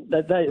didn't.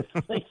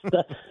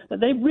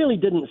 They really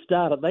didn't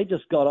start it. They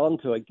just got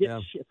onto it.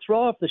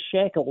 Throw off the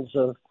shackles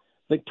of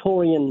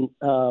Victorian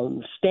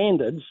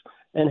standards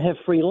and have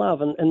free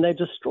love, and they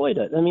destroyed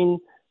it. I mean,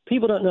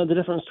 people don't know the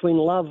difference between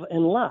love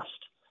and lust.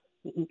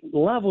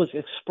 Love was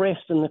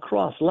expressed in the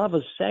cross. Love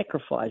is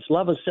sacrifice.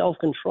 Love is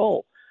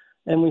self-control,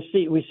 and we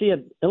see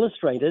it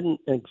illustrated and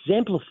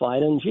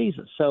exemplified in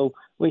Jesus. So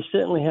we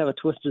certainly have a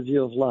twisted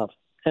view of love.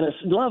 And it's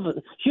love.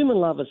 Human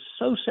love is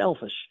so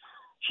selfish.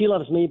 She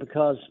loves me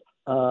because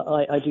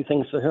I do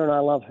things for her, and I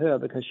love her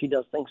because she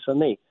does things for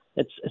me.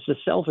 It's a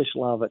selfish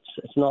love.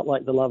 It's not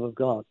like the love of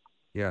God.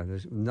 Yeah,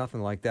 there's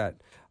nothing like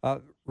that.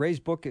 Ray's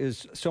book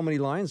is So Many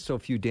Lions, So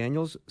Few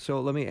Daniels. So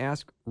let me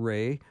ask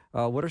Ray,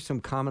 what are some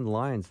common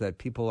lions that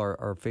people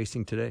are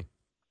facing today?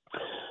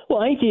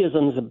 Well,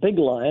 atheism is a big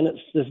lion.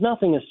 There's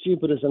nothing as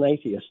stupid as an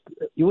atheist.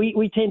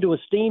 We tend to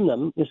esteem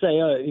them. You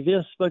say, oh, have you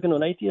ever spoken to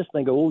an atheist?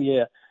 And they go, oh,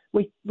 yeah.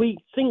 We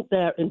think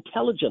they're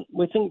intelligent.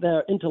 We think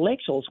they're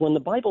intellectuals when the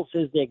Bible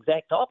says the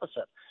exact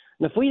opposite.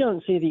 And if we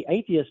don't see the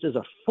atheist as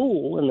a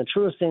fool in the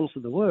truest sense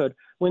of the word,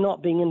 we're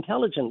not being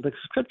intelligent. The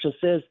Scripture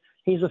says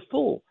he's a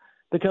fool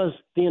because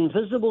the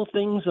invisible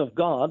things of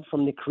God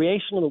from the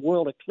creation of the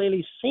world are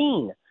clearly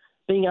seen,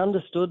 being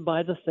understood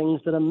by the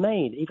things that are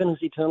made, even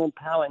his eternal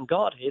power and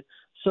Godhead,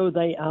 so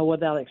they are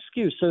without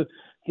excuse. So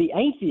the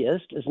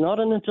atheist is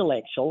not an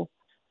intellectual.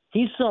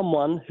 He's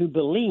someone who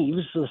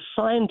believes the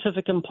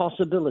scientific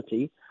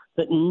impossibility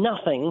that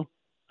nothing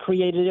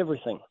created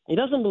everything. He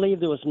doesn't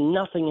believe there was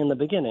nothing in the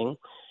beginning.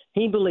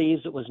 He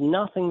believes it was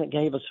nothing that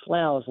gave us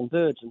flowers and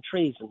birds and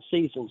trees and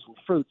seasons and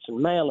fruits and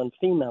male and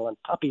female and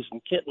puppies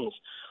and kittens.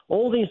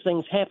 All these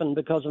things happened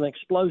because of an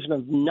explosion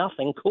of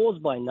nothing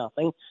caused by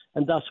nothing,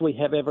 and thus we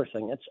have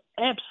everything. It's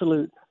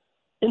absolute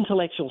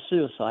intellectual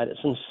suicide. It's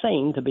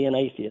insane to be an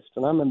atheist,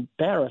 and I'm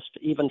embarrassed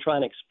to even try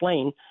and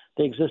explain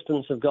the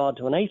existence of God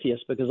to an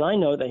atheist because I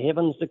know the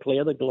heavens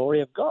declare the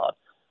glory of God.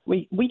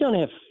 We don't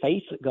have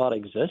faith that God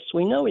exists.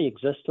 We know he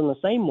exists in the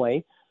same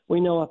way we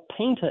know a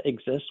painter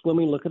exists when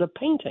we look at a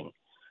painting.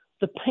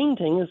 The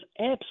painting is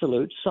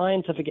absolute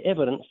scientific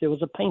evidence there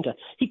was a painter.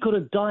 He could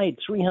have died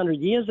 300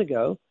 years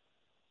ago,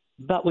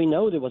 but we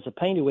know there was a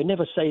painter. We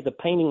never say the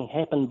painting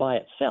happened by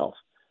itself.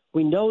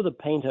 We know the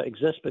painter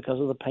exists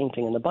because of the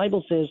painting. And the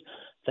Bible says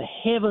the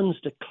heavens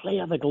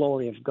declare the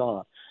glory of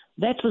God.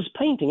 That's his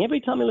painting.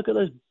 Every time you look at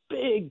those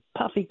big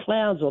puffy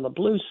clouds or the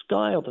blue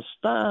sky or the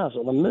stars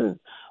or the moon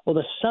or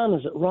the sun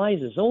as it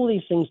rises, all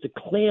these things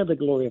declare the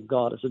glory of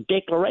God. It's a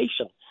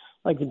declaration.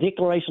 Like the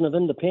Declaration of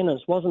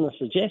Independence wasn't a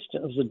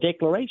suggestion, it was a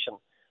declaration.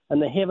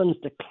 And the heavens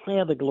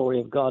declare the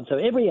glory of God. So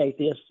every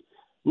atheist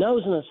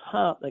knows in his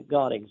heart that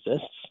God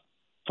exists.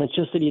 It's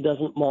just that he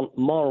doesn't want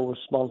moral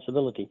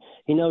responsibility.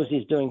 He knows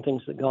he's doing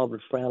things that God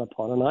would frown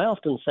upon. And I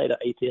often say to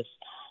atheists,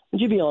 would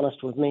you be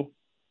honest with me?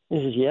 He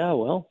says, yeah,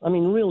 well, I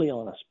mean, really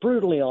honest,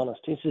 brutally honest.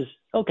 He says,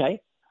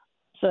 okay.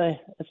 So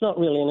it's not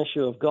really an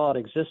issue of God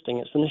existing.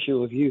 It's an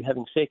issue of you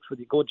having sex with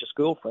your gorgeous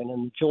girlfriend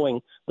and enjoying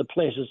the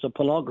pleasures of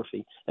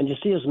pornography. And you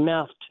see his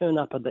mouth turn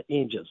up at the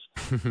edges.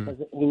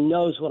 He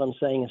knows what I'm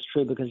saying is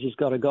true because he's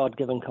got a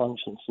God-given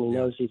conscience and he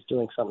knows he's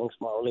doing something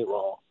morally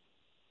wrong.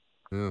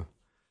 Yeah.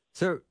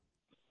 So,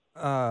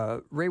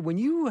 Ray, when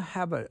you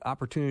have an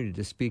opportunity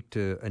to speak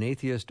to an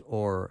atheist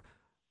or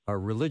a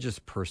religious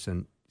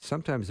person,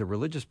 sometimes a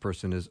religious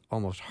person is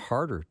almost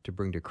harder to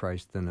bring to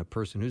Christ than a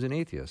person who's an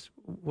atheist.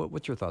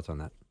 What's your thoughts on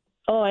that?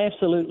 Oh,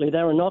 absolutely.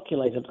 They're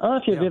inoculated. I don't know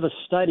if you've ever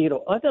studied,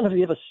 or I don't know if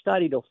you've ever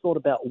studied or thought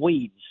about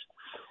weeds.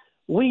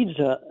 Weeds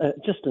are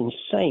just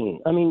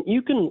insane. I mean,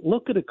 you can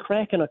look at a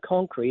crack in a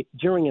concrete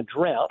during a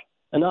drought,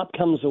 and up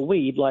comes a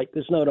weed like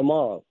there's no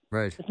tomorrow.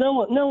 Right.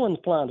 No one's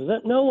planted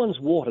it. No one's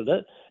watered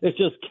it. It's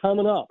just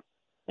coming up.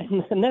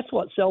 And that's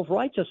what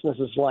self-righteousness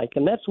is like,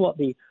 and that's what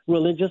the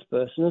religious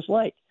person is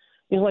like.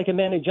 He's like a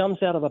man who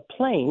jumps out of a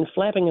plane,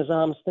 flapping his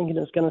arms, thinking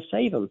it's going to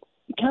save him.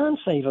 He can't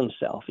save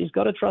himself. He's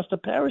got to trust a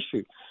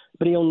parachute.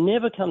 But he'll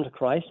never come to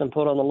Christ and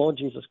put on the Lord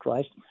Jesus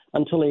Christ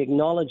until he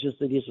acknowledges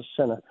that he's a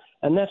sinner.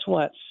 And that's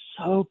why it's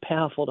so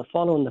powerful to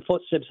follow in the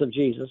footsteps of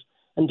Jesus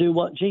and do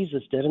what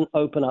Jesus did and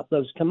open up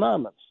those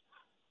commandments.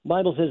 The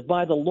Bible says,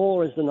 by the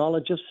law is the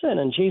knowledge of sin.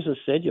 And Jesus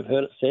said, you've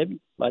heard it said,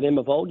 by them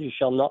of old you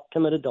shall not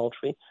commit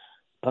adultery.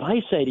 But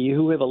I say to you,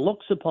 whoever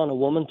looks upon a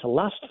woman to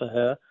lust for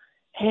her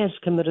has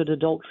committed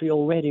adultery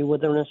already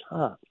with her in his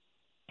heart.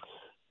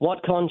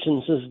 What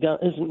conscience isn't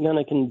going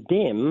to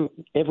condemn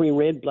every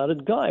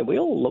red-blooded guy? We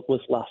all look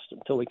with lust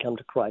until we come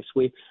to Christ.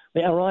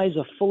 Our eyes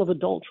are full of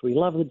adultery. We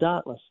love the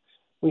darkness.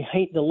 We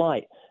hate the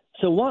light.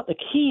 So what the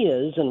key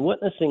is in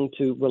witnessing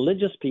to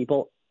religious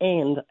people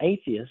and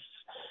atheists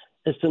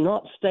is to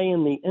not stay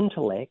in the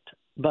intellect,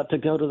 but to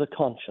go to the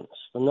conscience,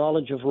 the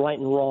knowledge of right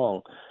and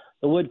wrong.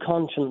 The word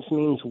conscience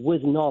means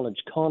with knowledge.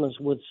 Con is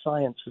with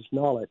science is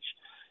knowledge.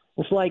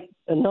 It's like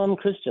a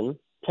non-Christian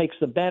takes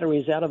the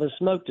batteries out of a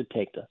smoke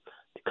detector.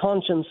 The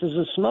conscience is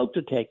a smoke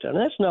detector, and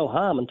that's no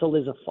harm until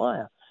there's a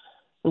fire.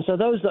 And so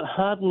those that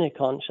harden their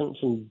conscience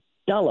and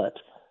dull it,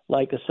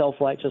 like a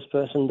self-righteous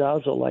person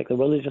does, or like the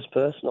religious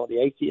person or the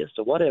atheist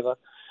or whatever,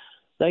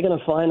 they're going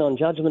to find on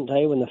Judgment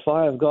Day when the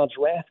fire of God's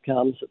wrath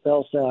comes that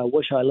they'll say, I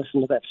wish I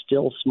listened to that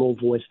still small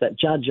voice, that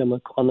judge on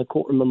the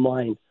courtroom of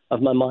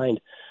my mind,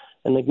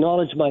 and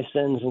acknowledged my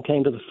sins and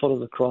came to the foot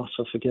of the cross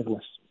for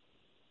forgiveness.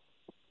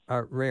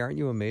 Ray, aren't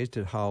you amazed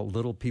at how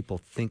little people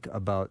think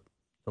about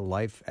the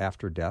life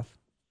after death?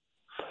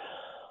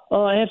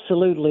 Oh,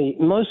 absolutely.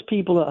 Most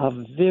people are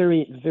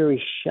very,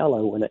 very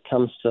shallow when it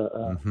comes to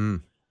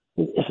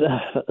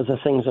the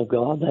things of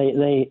God.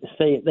 They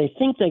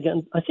think they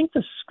can. I think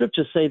the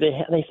scriptures say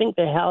they think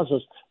their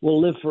houses will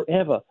live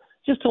forever.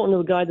 Just talking to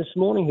a guy this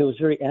morning who was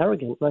very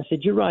arrogant, and I said,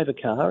 "You drive a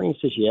car?" And he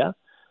says, "Yeah."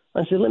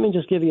 I said, "Let me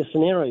just give you a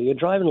scenario. You're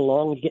driving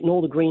along, you're getting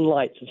all the green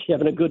lights, and you're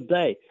having a good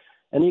day.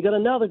 And you got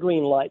another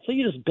green light, so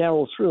you just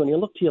barrel through, and you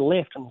look to your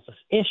left, and there's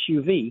this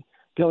SUV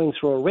going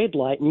through a red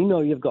light, and you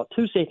know you've got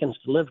 2 seconds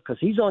to live because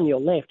he's on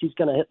your left. He's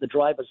going to hit the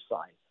driver's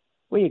side.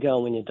 Where you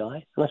going when you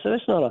die?" And I said,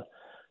 that's not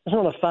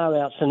a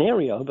far-out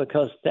scenario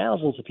because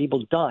thousands of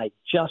people died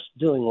just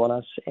doing what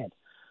I said.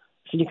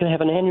 So you can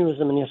have an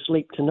aneurysm in your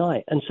sleep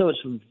tonight. And so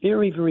it's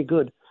very, very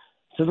good.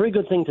 It's a very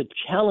good thing to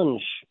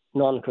challenge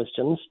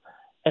non-Christians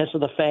as to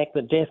the fact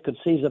that death could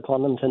seize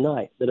upon them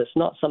tonight, that it's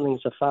not something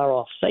so far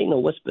off. Satan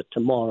will whisper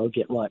tomorrow,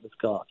 get right with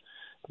God,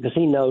 because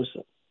he knows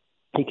that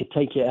he could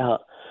take you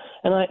out.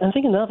 And I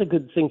think another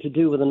good thing to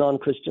do with a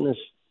non-Christian is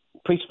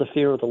preach the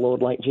fear of the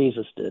Lord like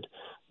Jesus did.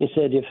 He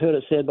said, you've heard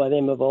it said by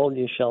them of old,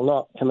 you shall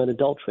not commit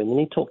adultery. And then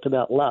he talked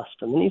about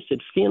lust. And then he said,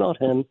 fear not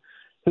him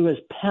who has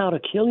power to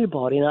kill your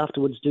body and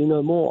afterwards do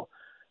no more.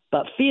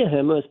 But fear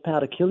him who has power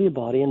to kill your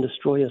body and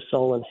destroy your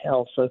soul in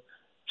hell. So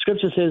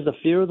Scripture says the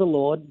fear of the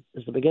Lord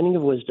is the beginning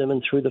of wisdom,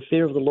 and through the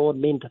fear of the Lord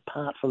men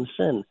depart from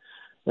sin.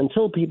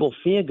 Until people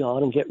fear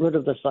God and get rid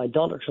of this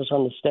idolatrous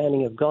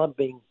understanding of God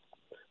being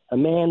a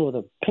man with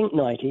a pink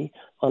nightie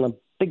on a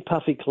big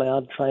puffy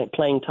cloud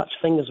playing touch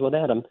fingers with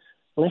Adam,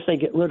 unless they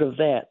get rid of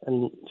that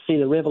and see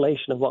the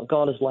revelation of what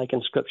God is like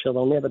in Scripture,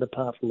 they'll never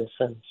depart from their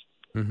sins.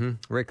 Mm-hmm.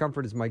 Ray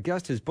Comfort is my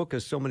guest. His book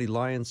is So Many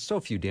Lions, So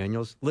Few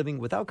Daniels, Living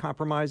Without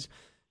Compromise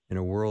in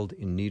a world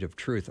in need of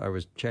truth. I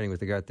was chatting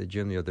with a guy at the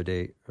gym the other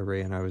day,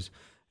 Ray, and I was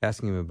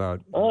asking him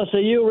about... Oh, so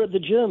you were at the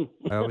gym.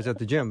 I was at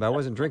the gym. I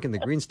wasn't drinking the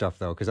green stuff,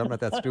 though, because I'm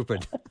not that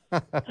stupid.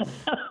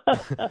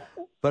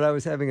 But I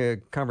was having a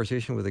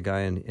conversation with a guy,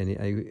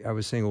 and I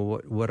was saying,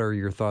 well, what are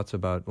your thoughts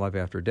about life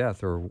after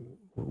death, or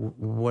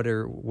what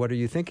are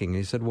you thinking? And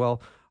he said,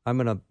 well, I'm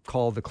going to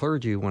call the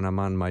clergy when I'm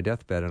on my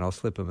deathbed, and I'll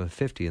slip him a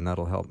 50, and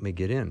that'll help me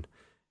get in.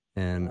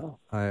 And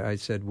I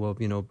said, well,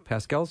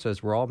 Pascal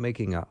says we're all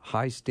making a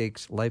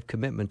high-stakes life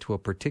commitment to a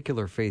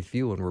particular faith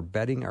view, and we're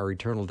betting our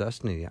eternal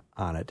destiny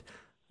on it.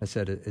 I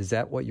said, is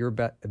that what you're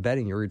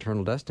betting your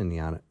eternal destiny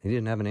on it? He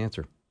didn't have an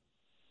answer.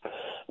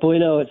 Boy,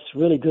 it's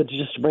really good to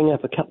just bring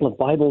up a couple of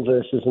Bible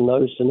verses in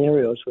those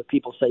scenarios where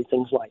people say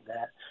things like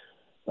that.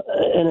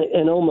 And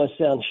it almost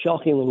sounds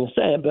shocking when you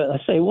say it, but I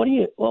say, what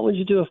would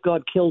you do if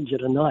God killed you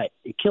tonight?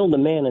 He killed a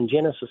man in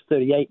Genesis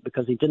 38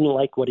 because he didn't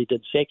like what he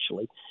did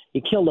sexually.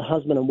 He killed a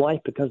husband and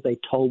wife because they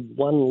told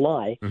one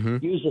lie.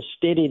 Uzzah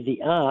steadied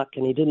the ark,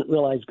 and he didn't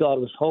realize God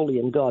was holy,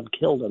 and God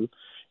killed him.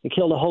 He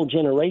killed a whole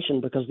generation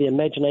because the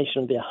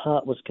imagination of their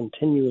heart was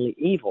continually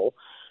evil.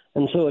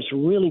 And so it's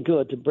really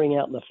good to bring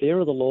out the fear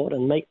of the Lord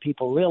and make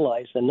people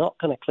realize they're not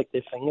going to click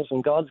their fingers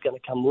and God's going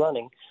to come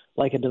running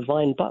like a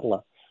divine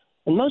butler.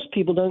 And most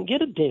people don't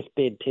get a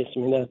deathbed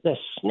testimony. They're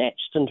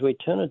snatched into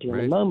eternity in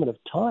a moment of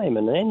time,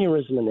 an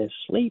aneurysm in their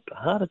sleep, a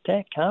heart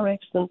attack, car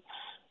accident.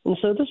 And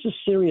so this is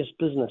serious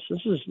business.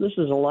 This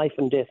is a life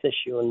and death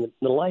issue, and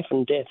the life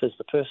and death is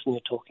the person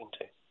you're talking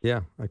to.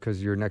 Yeah,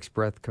 because your next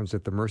breath comes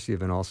at the mercy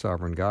of an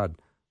all-sovereign God.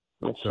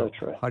 That's so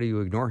true. How do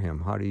you ignore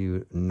him? How do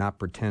you not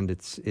pretend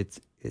it's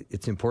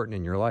important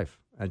in your life?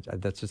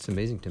 That's just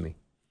amazing to me.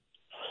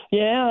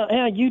 Yeah,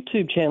 our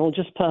YouTube channel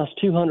just passed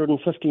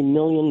 250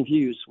 million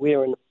views.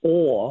 We're in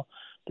awe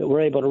that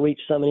we're able to reach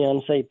so many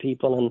unsaved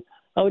people. And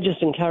I would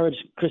just encourage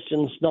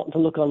Christians not to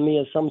look on me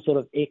as some sort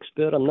of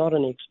expert. I'm not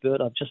an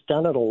expert. I've just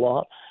done it a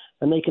lot.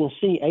 And they can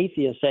see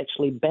atheists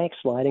actually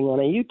backsliding on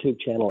our YouTube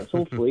channel. It's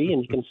all free,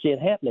 and you can see it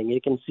happening. You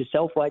can see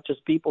self-righteous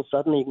people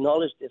suddenly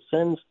acknowledge their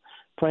sins,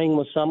 praying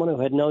with someone who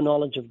had no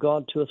knowledge of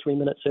God 2 or 3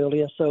 minutes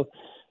earlier. So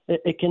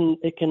it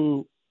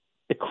can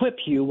equip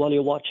you while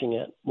you're watching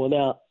it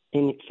without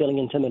feeling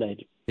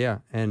intimidated. Yeah,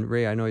 and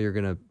Ray, I know you're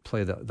going to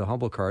play the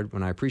humble card,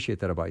 and I appreciate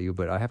that about you,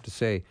 but I have to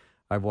say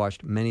I've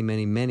watched many,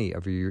 many, many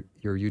of your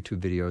YouTube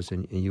videos,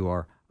 and you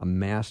are a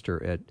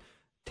master at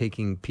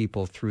taking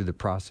people through the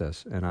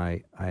process, and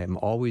I am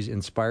always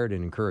inspired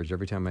and encouraged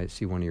every time I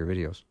see one of your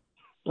videos.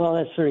 Well,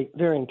 that's very,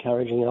 very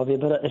encouraging of you,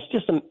 but it's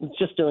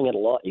just doing it a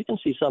lot. You can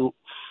see some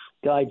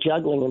guy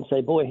juggling and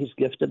say, boy, he's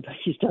gifted, but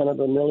he's done it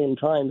a million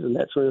times, and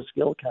that's where his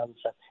skill comes.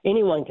 So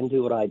anyone can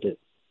do what I do.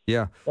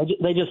 Yeah.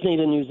 They just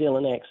need a New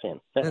Zealand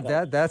accent.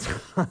 That's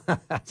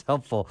that's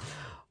helpful.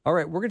 All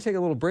right, we're going to take a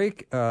little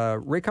break.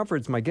 Ray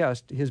Comfort's my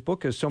guest. His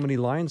book is So Many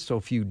Lines, So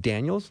Few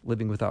Daniels,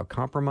 Living Without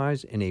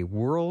Compromise in a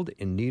World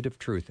in Need of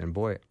Truth. And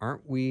boy,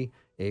 aren't we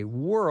a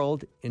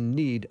world in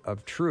need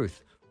of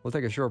truth. We'll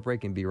take a short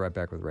break and be right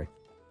back with Ray.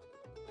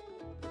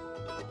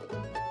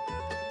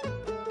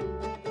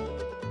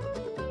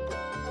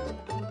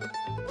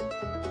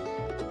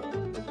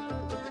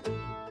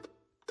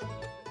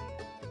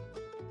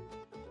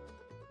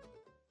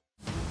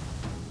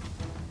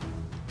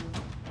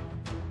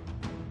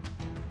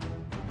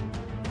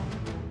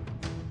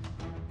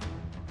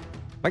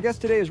 My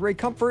guest today is Ray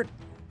Comfort.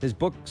 His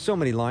book, So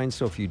Many Lines,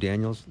 So Few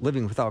Daniels,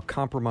 Living Without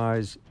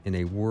Compromise in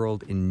a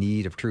World in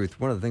Need of Truth.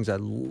 One of the things I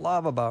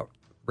love about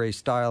Ray's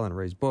style and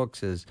Ray's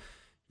books is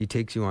he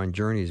takes you on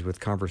journeys with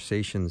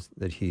conversations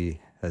that he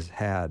has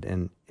had,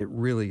 and it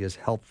really is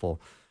helpful.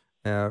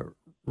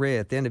 Ray,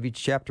 at the end of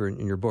each chapter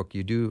in your book,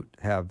 you do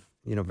have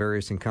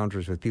various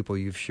encounters with people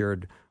you've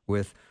shared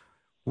with.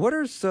 What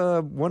is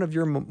one of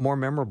your more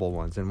memorable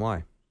ones, and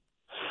why?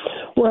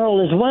 Well,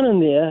 there's one in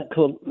there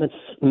called, it's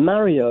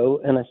Mario,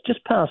 and it's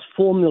just past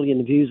 4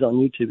 million views on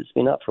YouTube. It's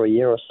been up for a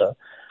year or so.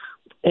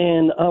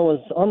 And I was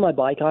on my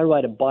bike. I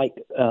ride a bike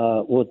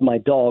with my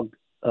dog,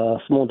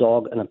 small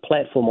dog, and a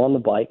platform on the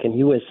bike, and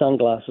he wears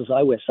sunglasses.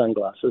 I wear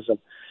sunglasses, and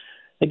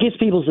it gets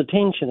people's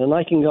attention, and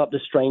I can go up to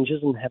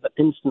strangers and have an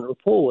instant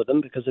rapport with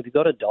them because if you've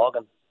got a dog,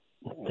 and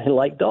they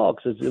like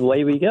dogs. It's the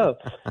way we go.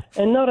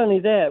 And not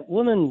only that,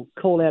 women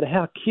call out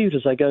how cute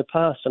as I go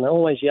past, and I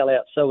always yell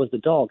out, so is the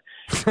dog.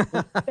 In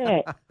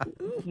fact,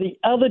 the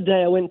other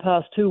day I went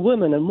past 2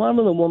 women, and one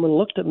of the women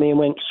looked at me and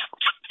went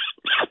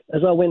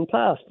as I went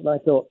past, and I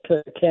thought,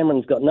 Kirk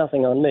Cameron's got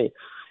nothing on me.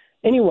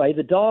 Anyway,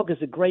 the dog is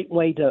a great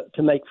way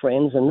to make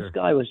friends, and this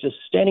guy was just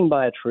standing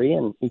by a tree,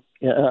 and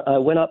I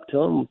went up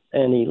to him,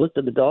 and he looked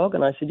at the dog,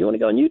 and I said, you want to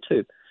go on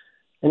YouTube?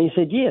 And he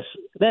said, yes.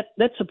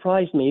 That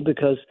surprised me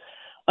because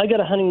I go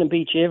to Huntington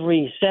Beach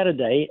every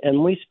Saturday,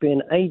 and we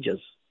spend ages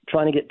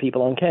trying to get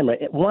people on camera.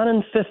 1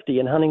 in 50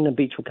 in Huntington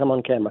Beach will come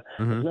on camera.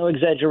 Mm-hmm. There's no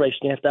exaggeration.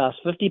 You have to ask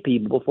 50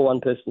 people before one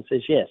person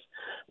says yes.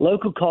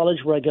 Local college,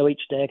 where I go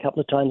each day, a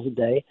couple of times a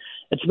day,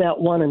 it's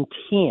about 1 in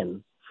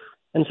 10.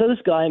 And so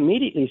this guy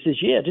immediately says,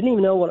 yeah, didn't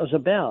even know what it was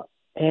about.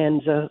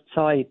 And so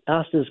I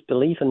asked his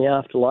belief in the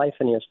afterlife,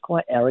 and he was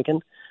quite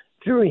arrogant,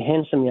 very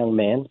handsome young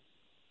man.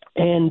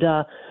 And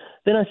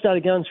then I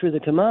started going through the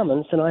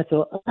commandments, and I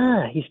thought,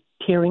 he's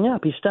tearing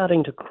up. He's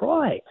starting to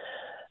cry.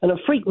 And it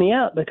freaked me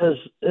out because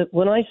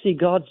when I see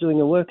God's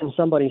doing a work in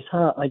somebody's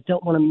heart, I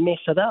don't want to mess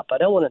it up. I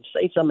don't want to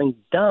say something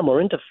dumb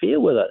or interfere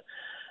with it.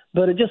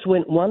 But it just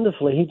went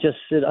wonderfully. He just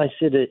said, I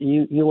said,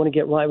 you want to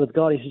get right with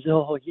God? He says,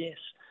 oh, yes.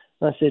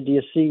 And I said, do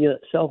you see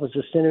yourself as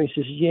a sinner? He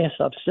says, yes,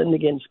 I've sinned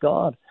against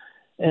God.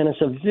 And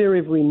it's a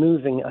very, very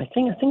moving. I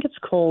think it's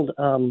called,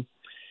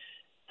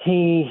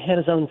 he had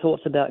his own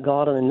thoughts about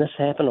God and then this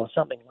happened or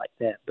something like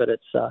that. But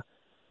it's a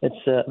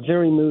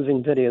very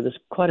moving video. There's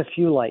quite a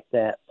few like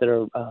that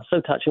are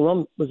so touching.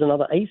 One was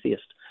another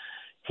atheist.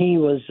 He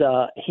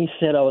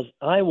said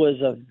I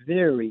was a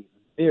very,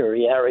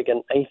 very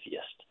arrogant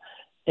atheist.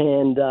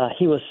 And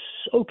he was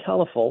so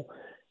colorful.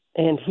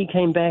 And he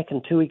came back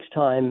in 2 weeks'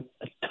 time,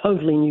 a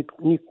totally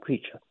new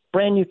creature,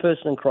 brand new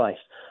person in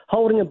Christ,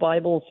 holding a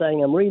Bible,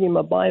 saying, I'm reading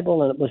my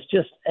Bible, and it was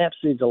just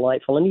absolutely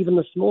delightful. And even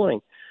this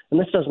morning, and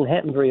this doesn't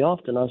happen very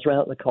often, I was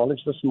around at the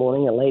college this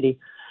morning, a lady,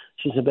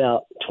 she's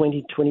about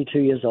 20, 22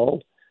 years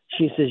old.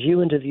 She says,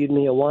 you interviewed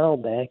me a while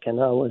back, and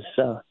I was,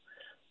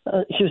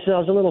 she said, I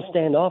was a little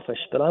standoffish,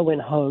 but I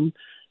went home,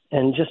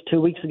 and just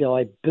 2 weeks ago,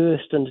 I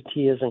burst into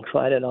tears and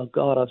cried out, oh,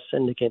 God, I've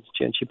sinned against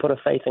you. And she put her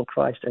faith in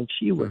Christ, and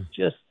she was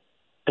just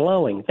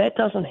glowing. That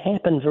doesn't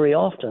happen very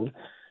often,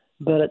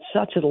 but it's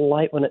such a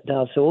delight when it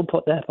does. So we'll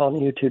put that on the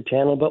YouTube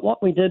channel. But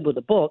what we did with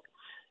the book,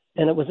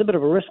 and it was a bit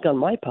of a risk on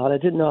my part, I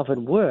didn't know if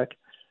it'd work.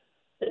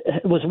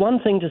 It was one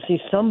thing to see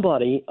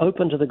somebody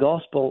open to the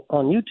gospel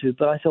on YouTube,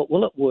 but I thought,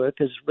 will it work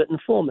as written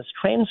form, as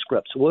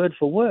transcripts, word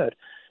for word?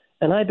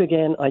 And I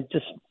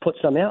just put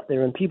some out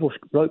there, and people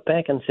wrote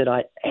back and said,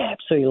 I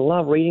absolutely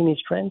love reading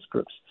these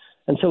transcripts.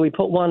 And so we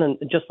put one in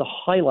just the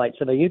highlights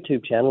of our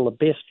YouTube channel, the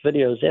best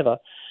videos ever,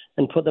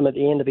 and put them at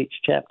the end of each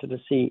chapter to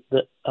see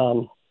that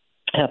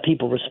how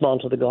people respond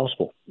to the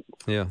gospel.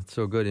 Yeah,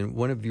 so good. In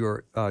one of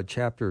your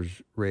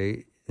chapters,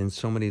 Ray, in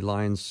so many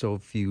lines, so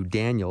few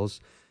Daniels,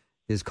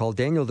 is called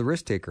Daniel the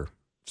Risk Taker.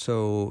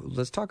 So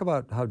let's talk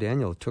about how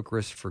Daniel took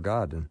risks for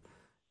God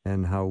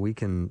and how we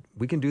can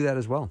do that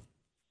as well.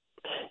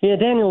 Yeah,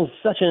 Daniel's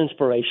such an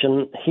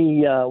inspiration.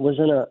 He was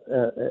in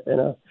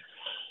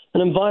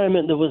an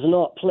environment that was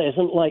not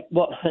pleasant, like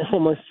what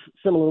almost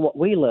similar to what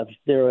we live.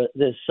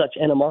 There's such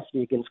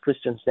animosity against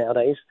Christians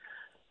nowadays.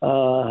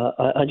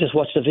 I just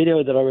watched a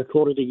video that I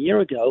recorded a year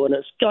ago, and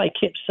this guy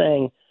kept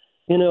saying,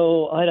 I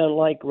don't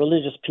like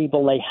religious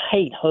people. They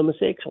hate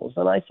homosexuals.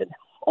 And I said,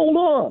 hold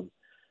on.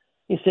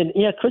 He said,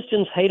 yeah,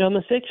 Christians hate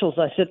homosexuals.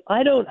 I said,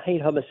 I don't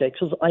hate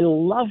homosexuals. I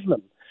love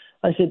them.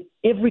 I said,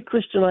 every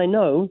Christian I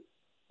know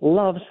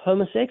loves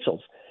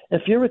homosexuals.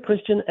 If you're a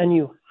Christian and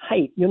you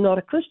hate, you're not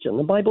a Christian.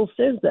 The Bible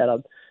says that.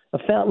 A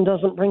fountain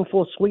doesn't bring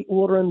forth sweet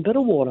water and bitter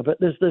water, but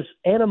there's this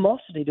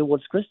animosity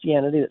towards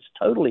Christianity that's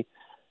totally,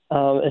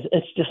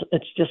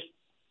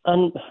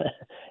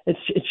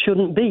 it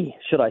shouldn't be,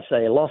 should I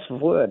say, a loss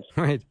of words.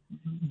 Right.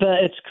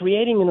 But it's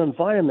creating an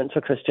environment for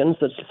Christians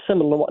that's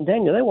similar to what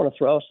Daniel, they want to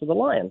throw us to the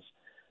lions.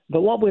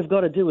 But what we've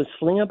got to do is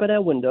fling up at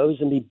our windows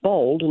and be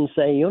bold and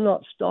say, you're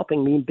not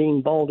stopping me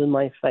being bold in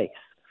my faith.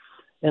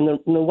 And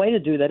the way to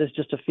do that is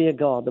just to fear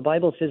God. The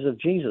Bible says of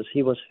Jesus,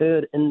 he was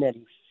heard in that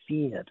he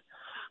feared.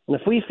 And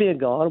if we fear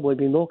God, we'll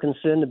be more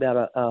concerned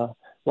about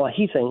what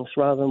he thinks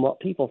rather than what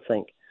people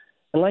think.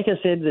 And like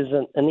I said, there's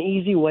an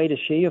easy way to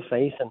share your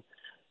faith, and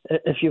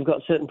if you've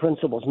got certain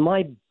principles.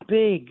 My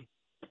big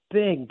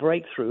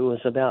breakthrough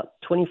was about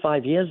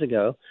 25 years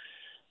ago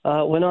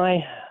when I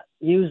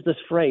used this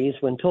phrase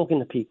when talking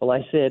to people.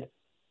 I said,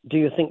 do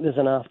you think there's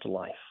an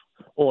afterlife?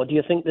 Or do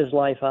you think there's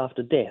life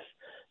after death?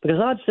 Because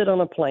I'd sit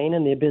on a plane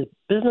and there'd be a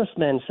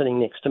businessman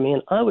sitting next to me,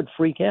 and I would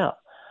freak out.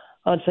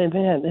 I'd say,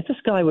 man, if this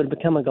guy would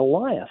become a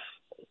Goliath,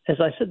 as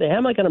I sit there, how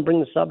am I going to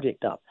bring the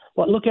subject up?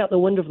 What, look out the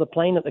window of the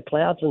plane at the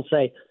clouds and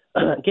say,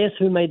 guess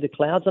who made the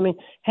clouds? I mean,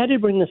 how do you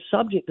bring the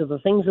subject of the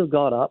things of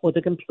God up with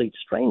a complete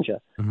stranger?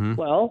 Mm-hmm.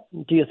 Well,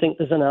 do you think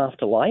there's an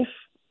afterlife?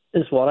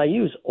 Is what I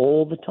use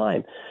all the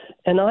time.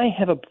 And I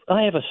have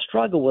a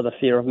struggle with the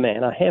fear of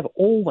man. I have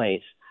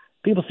always.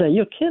 People say,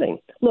 you're kidding.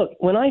 Look,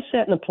 when I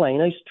sat in a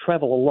plane, I used to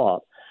travel a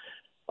lot.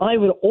 I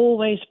would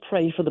always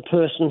pray for the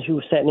person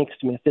who sat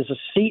next to me. If there's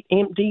a seat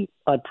empty,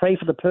 I'd pray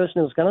for the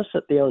person who's going to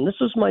sit there. And this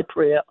was my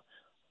prayer.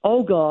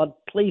 Oh, God,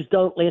 please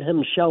don't let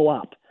him show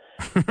up.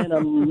 And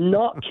I'm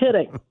not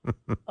kidding.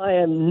 I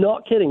am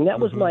not kidding. That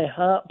was my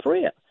heart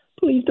prayer.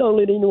 Please don't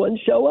let anyone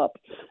show up.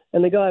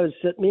 And the guy would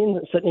sit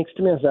next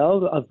to me and say,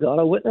 oh, I've got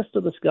a witness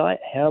to this guy.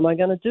 How am I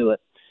going to do it?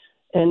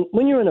 And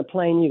when you're in a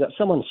plane, you've got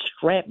someone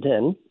strapped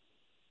in.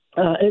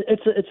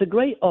 It's a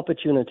great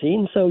opportunity,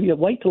 and so you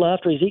wait till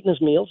after he's eaten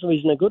his meal, so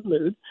he's in a good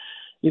mood.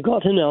 You've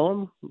got to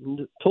know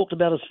him, talked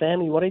about his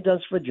family, what he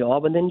does for a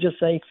job, and then just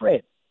say,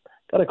 Fred,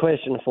 got a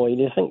question for you.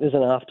 Do you think there's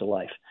an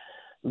afterlife?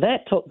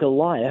 That took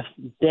Goliath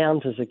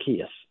down to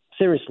Zacchaeus.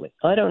 Seriously,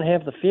 I don't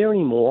have the fear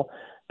anymore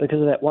because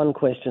of that one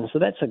question. So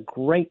that's a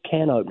great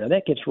can opener.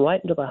 That gets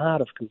right into the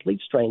heart of complete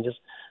strangers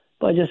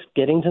by just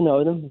getting to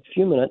know them a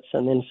few minutes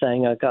and then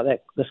saying, I got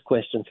this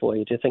question for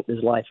you. Do you think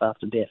there's life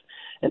after death?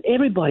 And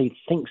everybody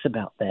thinks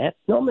about that.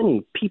 Not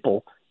many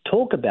people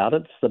talk about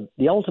it. It's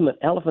the ultimate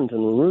elephant in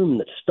the room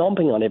that's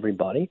stomping on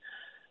everybody.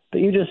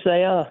 But you just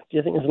say, do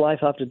you think there's life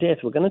after death?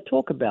 We're going to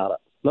talk about it.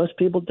 Most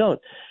people don't.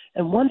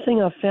 And one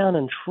thing I've found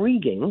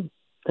intriguing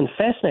and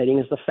fascinating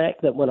is the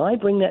fact that when I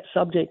bring that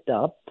subject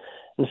up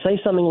and say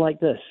something like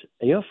this,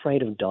 are you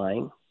afraid of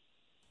dying?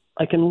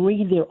 I can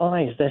read their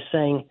eyes. They're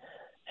saying,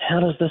 how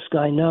does this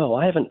guy know?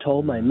 I haven't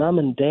told my mom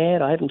and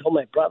dad. I haven't told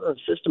my brother and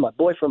sister, my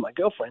boyfriend, my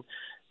girlfriend,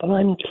 but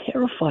I'm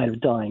terrified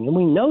of dying. And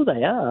we know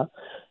they are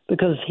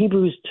because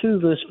Hebrews 2,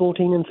 verse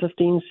 14 and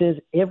 15 says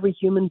every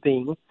human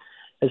being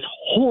is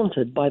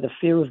haunted by the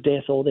fear of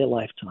death all their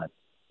lifetime,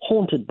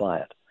 haunted by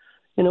it.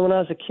 You know, when I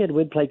was a kid,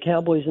 we'd play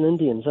cowboys and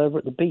Indians over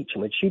at the beach,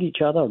 and we'd shoot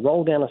each other,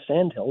 roll down a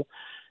sandhill,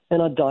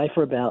 and I'd die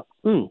for about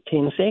 10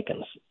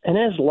 seconds. And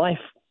as life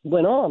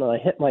went on, and I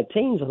hit my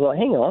teens, I thought,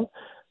 hang on,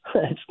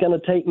 it's going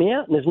to take me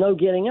out, and there's no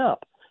getting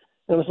up.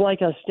 And it was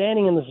like I was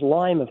standing in this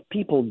line of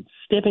people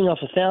stepping off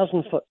a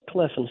 1,000-foot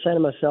cliff and saying to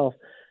myself,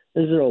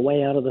 is there a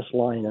way out of this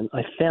line? And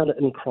I found it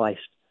in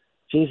Christ.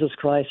 Jesus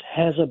Christ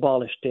has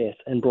abolished death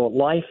and brought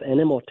life and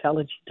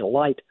immortality to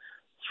light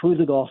through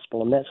the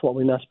gospel, and that's what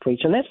we must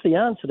preach. And that's the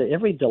answer to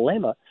every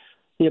dilemma,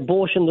 the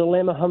abortion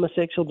dilemma,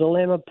 homosexual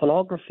dilemma,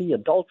 pornography,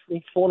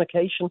 adultery,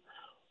 fornication.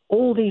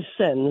 All these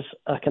sins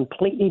are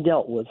completely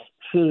dealt with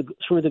through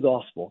the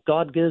gospel.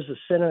 God gives the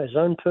sinner his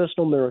own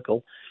personal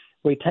miracle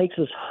where he takes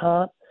his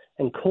heart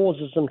and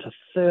causes them to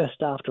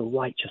thirst after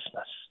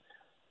righteousness.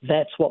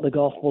 That's what the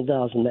gospel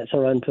does, and that's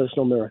our own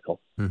personal miracle.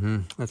 Mm-hmm.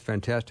 That's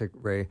fantastic,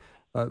 Ray.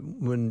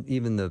 When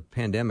even the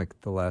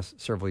pandemic, the last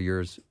several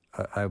years,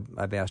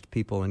 I've asked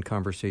people in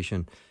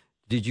conversation,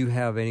 did you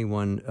have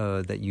anyone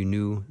that you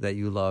knew, that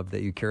you loved,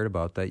 that you cared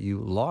about, that you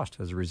lost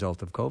as a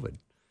result of COVID?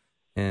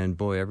 And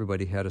boy,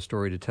 everybody had a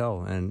story to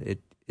tell, and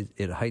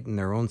it heightened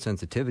their own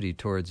sensitivity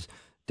towards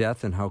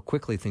death and how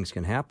quickly things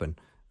can happen.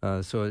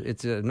 So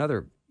it's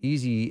another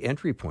easy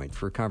entry point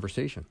for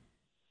conversation.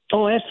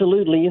 Oh,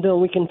 absolutely. You know,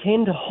 we can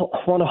tend to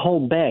want to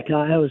hold back.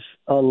 I was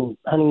on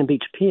Huntington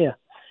Beach Pier,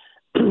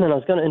 and I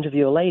was going to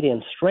interview a lady,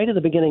 and straight at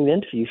the beginning of the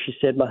interview, she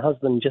said, my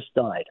husband just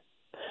died.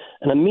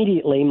 And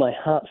immediately my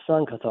heart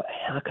sunk. I thought,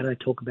 how could I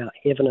talk about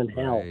heaven and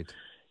hell? Right.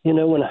 You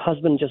know, when a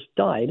husband just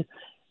died.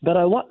 But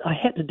what I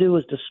had to do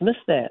was dismiss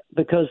that,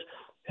 because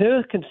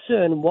her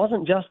concern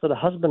wasn't just that her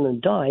husband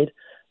had died,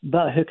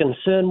 but her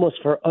concern was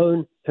for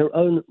her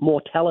own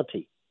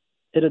mortality.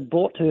 It had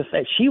brought to her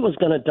fact she was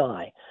going to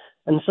die.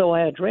 And so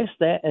I addressed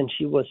that, and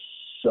she was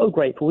so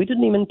grateful. We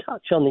didn't even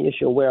touch on the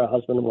issue of where her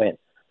husband went.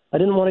 I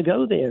didn't want to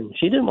go there, and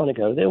she didn't want to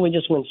go there. We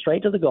just went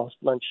straight to the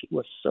gospel, and she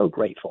was so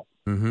grateful.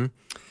 Mm-hmm.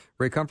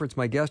 Ray Comfort's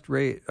my guest.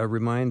 Ray,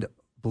 remind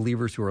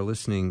believers who are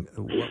listening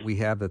what we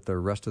have that the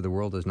rest of the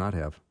world does not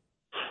have.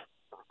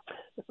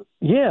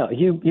 Yeah,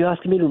 you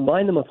asked me to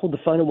remind them. I pulled the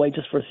phone away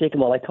just for a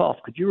second while I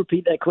coughed. Could you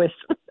repeat that question?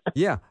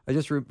 Yeah, I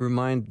just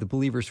remind the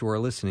believers who are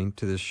listening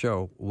to this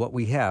show what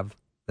we have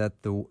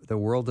that the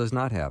world does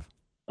not have.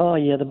 Oh,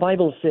 yeah, the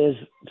Bible says,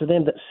 to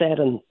them that sat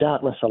in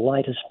darkness, a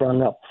light has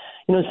sprung up.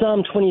 You know,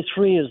 Psalm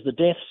 23 is the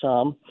death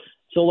psalm.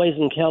 It's always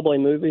in cowboy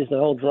movies, the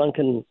old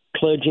drunken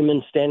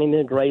clergyman standing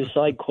there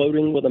graveside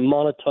quoting with a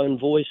monotone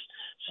voice,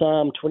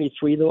 Psalm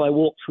 23, though I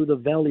walk through the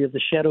valley of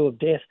the shadow of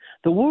death.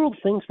 The world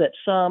thinks that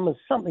psalm has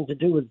something to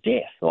do with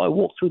death. Though I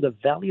walk through the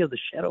valley of the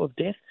shadow of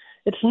death.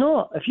 It's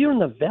not. If you're in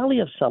the valley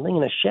of something,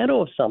 in a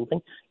shadow of something,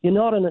 you're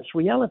not in its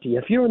reality.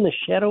 If you're in the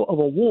shadow of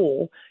a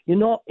wall, you're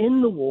not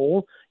in the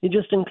wall.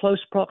 You're just in close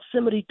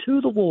proximity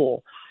to the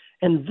wall.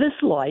 And this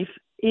life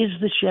is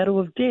the shadow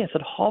of death.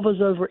 It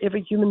hovers over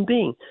every human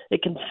being.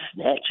 It can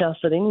snatch us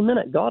at any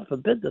minute. God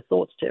forbid, the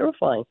thought's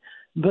terrifying,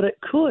 but it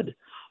could.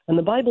 And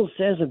the Bible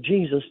says of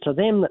Jesus, to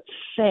them that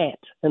sat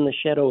in the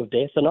shadow of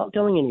death, they're not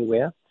going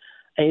anywhere,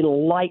 a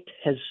light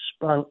has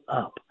sprung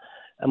up.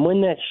 And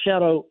when that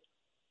shadow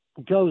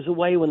goes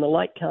away, when the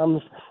light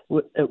comes,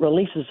 it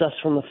releases us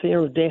from the fear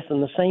of death in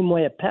the same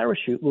way a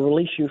parachute will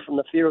release you from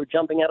the fear of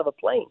jumping out of a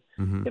plane.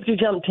 Mm-hmm. If you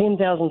jump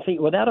 10,000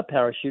 feet without a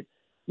parachute,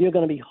 you're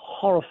going to be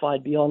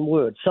horrified beyond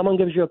words. Someone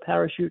gives you a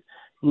parachute,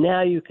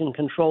 now you can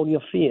control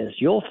your fears.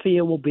 Your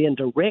fear will be in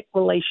direct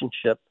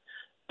relationship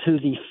to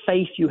the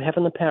faith you have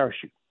in the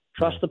parachute.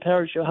 Trust the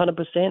parachute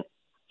 100%,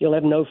 you'll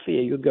have no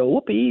fear. You'll go,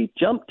 whoopee,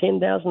 jump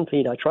 10,000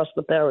 feet. I trust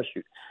the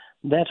parachute.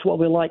 That's what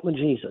we're like with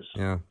Jesus.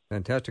 Yeah,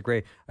 fantastic,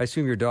 Ray. I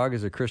assume your dog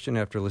is a Christian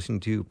after listening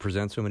to you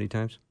present so many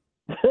times?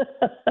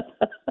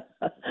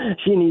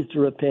 She needs to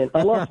repent.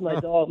 I lost my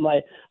dog.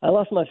 I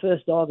lost my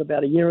first dog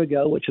about a year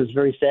ago, which was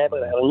very sad.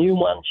 But I have a new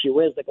one. She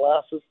wears the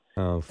glasses.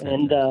 Oh,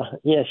 fantastic.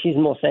 And, she's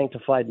more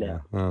sanctified now.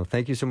 Yeah. Well,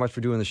 thank you so much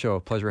for doing the show.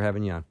 Pleasure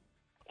having you on.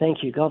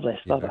 Thank you. God bless.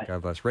 Bye-bye.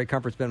 God bless. Ray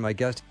Comfort's been my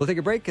guest. We'll take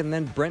a break, and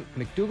then Brent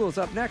McDougall is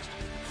up next.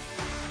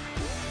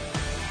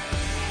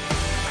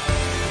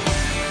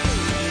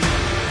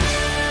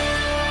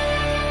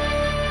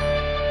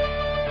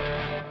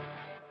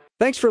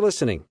 Thanks for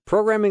listening.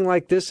 Programming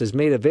like this is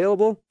made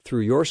available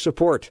through your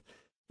support.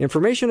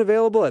 Information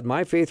available at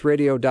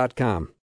myfaithradio.com.